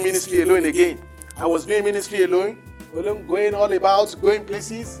will be doing ministry alone again. I was doing ministry alone, going all about, going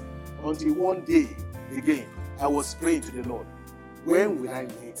places, until one day again, I was praying to the Lord. When will I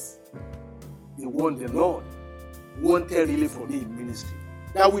meet the one the Lord wanted really for me in ministry?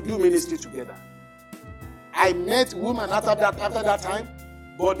 That we do ministry together. I met women after that time,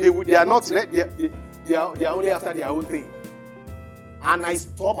 but they are not. They are only after their own thing. And I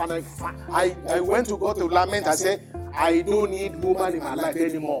stopped and I went to God to lament. I said, I don't need woman in my life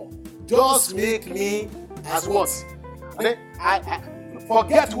anymore. Just make me as what? And then I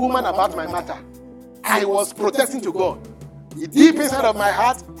forget woman about my matter. I was protesting to God. The deep inside of my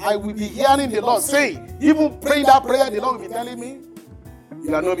heart, I will be hearing the Lord saying, even praying that prayer, the Lord will be telling me,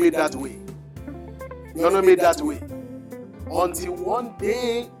 you are not made that way. You are not made that way. Until one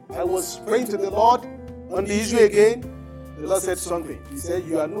day, I was praying to the Lord on the issue again. The Lord said something. He said,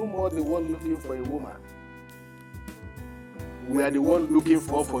 you are no more the one looking for a woman. We are the one looking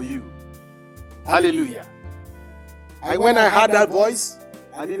for you. Hallelujah. And when I heard that voice,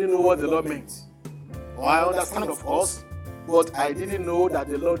 I didn't know what the Lord meant. Or I understand, of course, but I didn't know that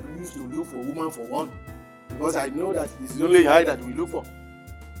the Lord used to look for a woman for one. Because I know that it's the only eye that we look for.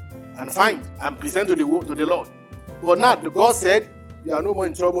 And find and present to the Lord. But now, God said, you are no more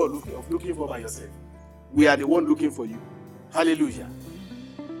in trouble of looking for by yourself. We are the one looking for you. Hallelujah.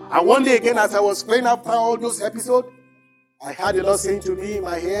 And one day again, as I was praying after all those episodes, I heard the Lord saying to me in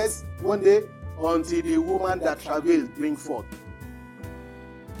my ears one day, until the woman that travails bring forth.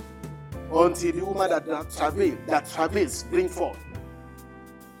 Until the woman that travails bring forth.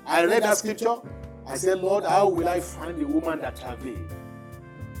 I read that scripture. I said, Lord, how will I find the woman that travails?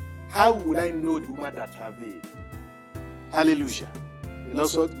 How will I know the woman that travails? Hallelujah. The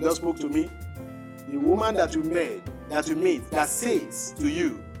Lord spoke to me. The woman that you meet, that says to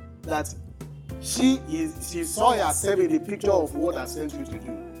you that she saw herself in the picture of what I sent you to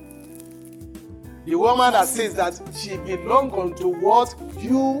do. The woman that says that she belongs unto what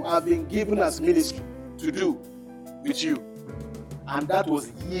you have been given as ministry to do with you. And that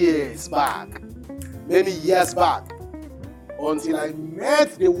was years back. Many years back. Until I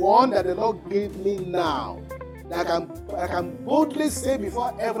met the one that the Lord gave me now. That I can boldly say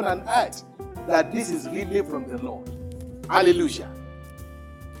before heaven and earth that this is really from the Lord. Hallelujah.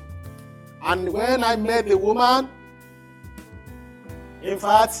 And when I met the woman, in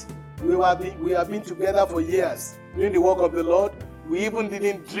fact, we have been together for years doing the work of the Lord. We even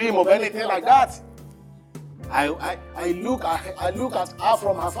didn't dream of anything like that. I look at her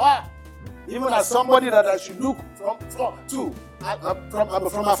from afar, even as somebody that I should look from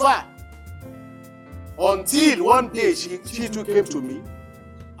afar. Until one day she too came to me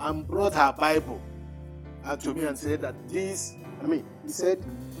and brought her Bible to me and said that he said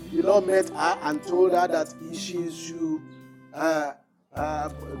the Lord met her and told her that she should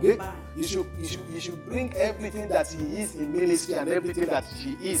bring everything that he is in ministry and everything that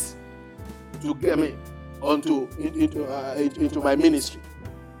she is to get me into my ministry.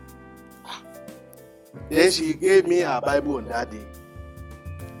 Then she gave me her Bible on that day.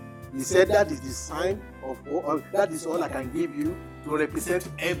 He said that is the sign that is all I can give you to represent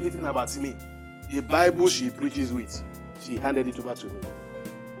everything about me. The Bible she preaches with, she handed it over to me.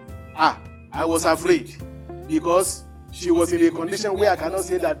 I was afraid because she was in a condition where I cannot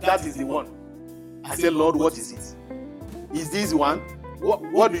say that is the one. I said, Lord, what is it? Is this one?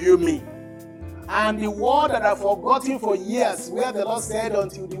 What do you mean? And the word that I've forgotten for years, where the Lord said,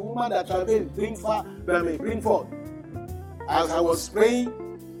 until the woman that travailed bring forth. As I was praying,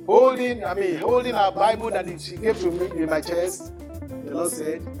 holding our Bible that she gave to me in my chest, the Lord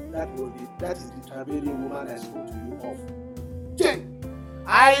said, that is the travailing woman I spoke to you of. Okay.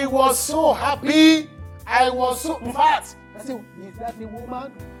 I was so happy. In fact, I said, is that the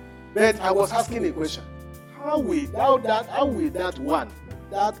woman? But I was asking a question. How will that one,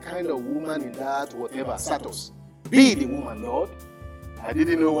 that kind of woman in that whatever status, be the woman, Lord? I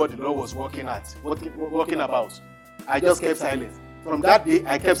didn't know what the Lord was working about. I just kept silent. From that day,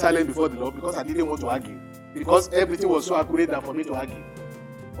 I kept silent before the Lord because I didn't want to argue. Because everything was so accurate that for me to argue.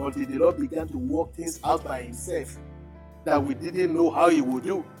 Until the Lord began to work things out by himself that we didn't know how he would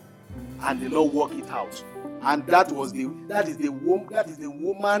do. And the Lord worked it out. And that is the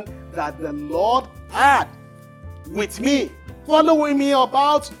woman that the Lord had with me, following me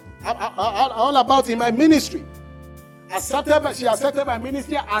about all about in my ministry. She accepted my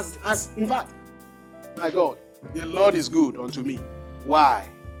ministry as in fact, my God, the Lord is good unto me. Why?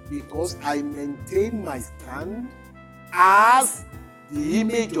 Because I maintain my stand as the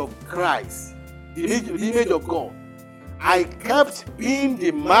image of Christ, the image of God. I kept being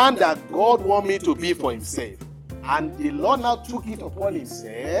the man that God wanted me to be for himself. And the Lord now took it upon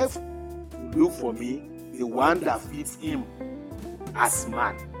himself to look for me, the one that fits him as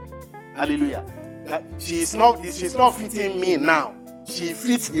man. Hallelujah. She's not fitting me now. She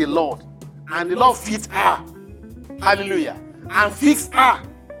fits the Lord. And the Lord fits her. Hallelujah. And fix her.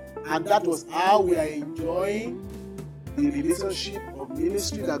 And that was how we are enjoying the relationship of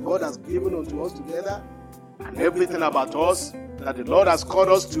ministry that God has given unto us together. And everything about us that the Lord has called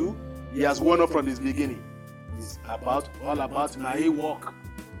us to, He has warned us from His beginning. It's all about my work,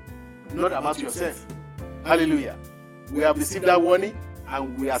 not about yourself. Hallelujah. We have received that warning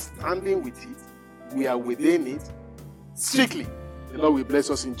and we are standing with it. We are within it strictly. The Lord will bless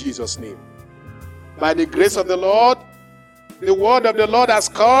us in Jesus' name. By the grace of the Lord, the word of the Lord has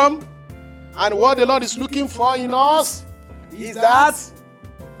come, and what the Lord is looking for in us is that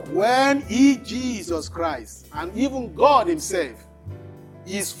when He, Jesus Christ, and even God Himself,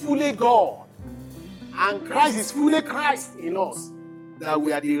 is fully God, and Christ is fully Christ in us, that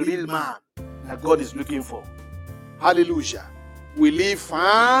we are the real man that God is looking for. Hallelujah. Will He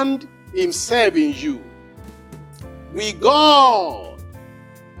find Himself in you? Will God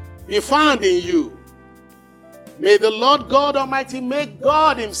be found in you? May the Lord God Almighty make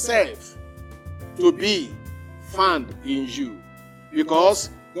God Himself to be found in you. Because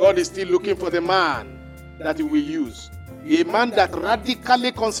God is still looking for the man that He will use. A man that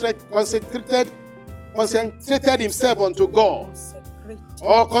radically concentrated himself unto God.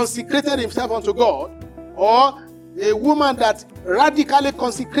 Or consecrated himself unto God. Or a woman that radically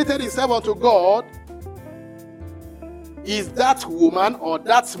consecrated himself unto God is that woman or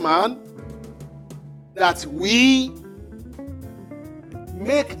that man that we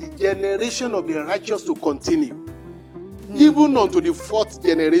make the generation of the righteous to continue, even unto the fourth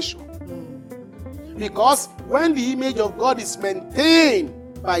generation. Because when the image of God is maintained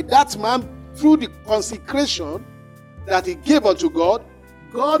by that man through the consecration that he gave unto God,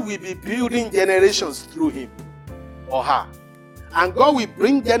 God will be building generations through him or her. And God will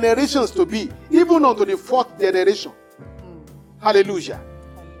bring generations to be, even unto the fourth generation. Hallelujah.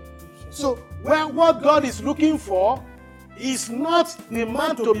 So, what God is looking for is not the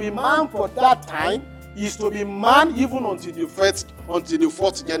man to be man for that time, is to be man even until the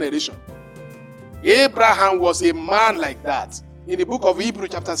fourth generation. Abraham was a man like that. In the book of Hebrews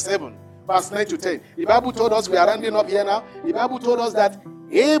chapter 7, verse 9 to 10. The Bible told us, we are rounding up here now, the Bible told us that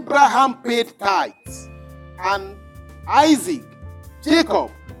Abraham paid tithes, and Isaac, Jacob,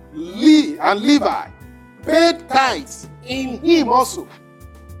 and Levi paid tithes in him also.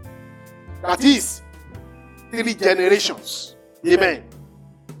 That is 3 generations. Amen.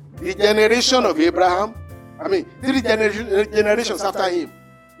 The generation of Abraham, 3 generations after him.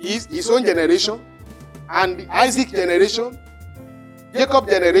 His own generation, and Isaac generation, Jacob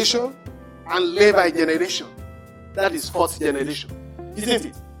generation, and Levi generation. That is 4th generation. Isn't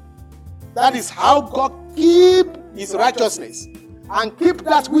it? That is how God keep His righteousness and keep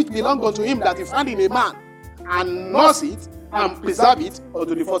that which belongs unto Him that He found in a man, and nurse it and preserve it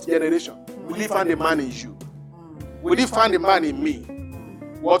unto the 4th generation. Will He find a man in you? Will He find a man in me?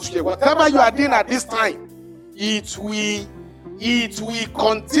 Whatever you are doing at this time, it will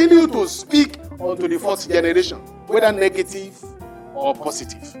continue to speak unto the 4th generation, whether negative or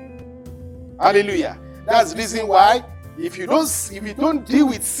positive. Hallelujah. That's the reason why if you don't deal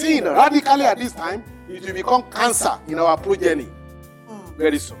with sin radically at this time, it will become cancer in our progeny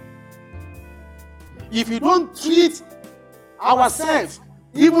very soon. If you don't treat ourselves,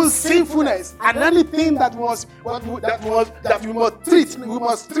 even sinfulness and anything that we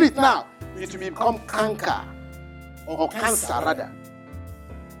must treat now, it will become canker or cancer rather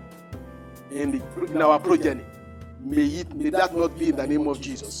in our progeny. May that not be in the name of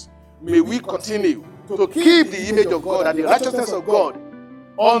Jesus. May we continue to keep the image of God and the righteousness of God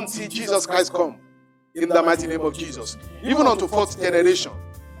until Jesus Christ come. In the mighty name of Jesus. Even unto 4th generation,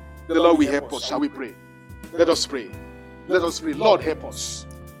 the Lord will help us. Shall we pray? Let us pray. Let us pray. Lord, help us.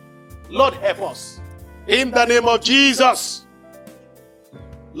 Lord, help us. In the name of Jesus.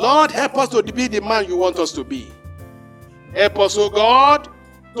 Lord, help us to be the man you want us to be. Help us, oh God,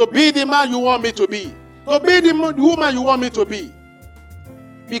 to be the man you want me to be. To be the woman you want me to be.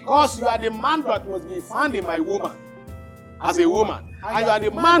 Because you are the man that must be found in my woman as a woman. And you are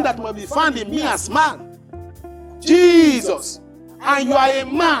the man that must be found in me as man. Jesus. And you are a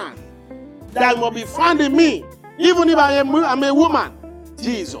man that must be found in me. Even if I'm a woman.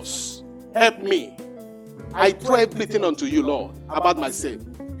 Jesus. Help me. I throw everything unto you, Lord, about myself.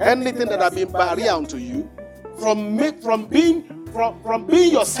 Anything that has been barrier unto you, from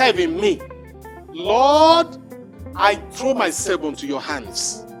being yourself in me. Lord, I throw myself into your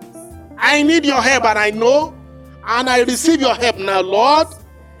hands. I need your help, and I know, and I receive your help now, Lord.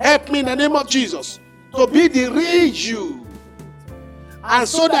 Help me in the name of Jesus to be the real you, and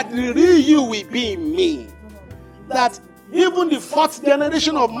so that the real you will be in me. That even the 4th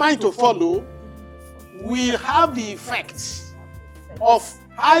generation of mine to follow will have the effects of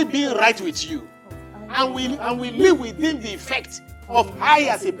I being right with you, and we live within the effect of I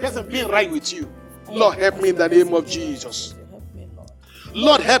as a person being right with you. Lord, help me in the name of Jesus.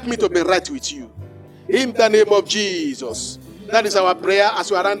 Lord, help me to be right with you. In the name of Jesus. That is our prayer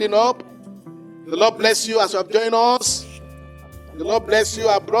as we are rounding up. The Lord bless you as you have joined us. The Lord bless you,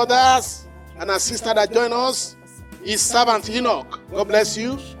 our brothers and our sister that join us. His servant Enoch, God bless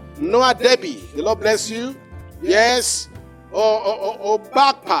you. Noah Debbie, the Lord bless you. Yes.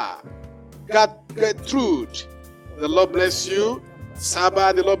 Bakpa, Gertrude, the Lord bless you.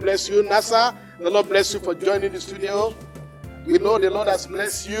 Saba, the Lord bless you. Nasa, the Lord bless you for joining the studio. We know the Lord has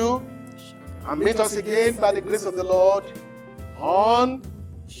blessed you. And meet us again by the grace of the Lord on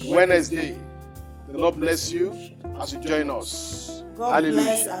Wednesday. The Lord bless you as you join us. God Hallelujah.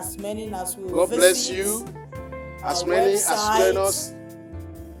 bless as many as we God bless you as many as join us.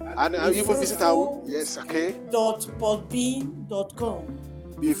 And even visit our .podbean.com.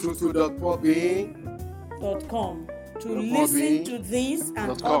 BeFruitful.podbean.com to listen to this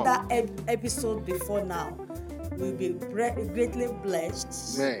and other episodes before now. We'll be greatly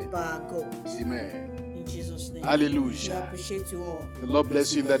blessed by our God. Amen. In Jesus' name. Hallelujah. We appreciate you all. The Lord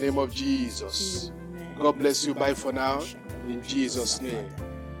bless you in the name of Jesus. Amen. God bless you. Bye for now. In Jesus' name.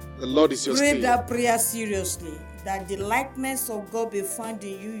 The Lord is your Pray stay. that prayer seriously. That the likeness of God be found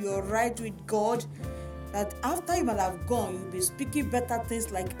in you. You're right with God. That after you might have gone, you'll be speaking better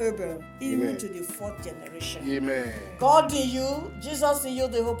things like Abel, even to the fourth generation. Amen. God in you, Jesus in you,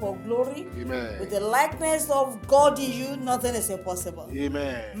 the hope of glory. Amen. With the likeness of God in you, nothing is impossible.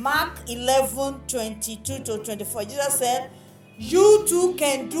 Amen. Mark 11:22-24. Jesus said, "You too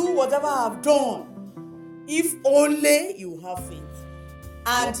can do whatever I've done, if only you have faith."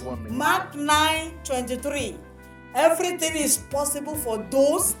 And Mark 9:23. Everything is possible for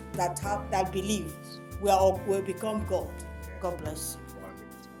those that believe. Will become God. God bless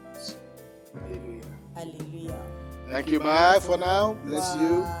you. Hallelujah. Thank you. Bye for now. Bless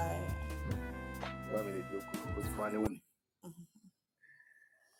you. Bye. 1 minute.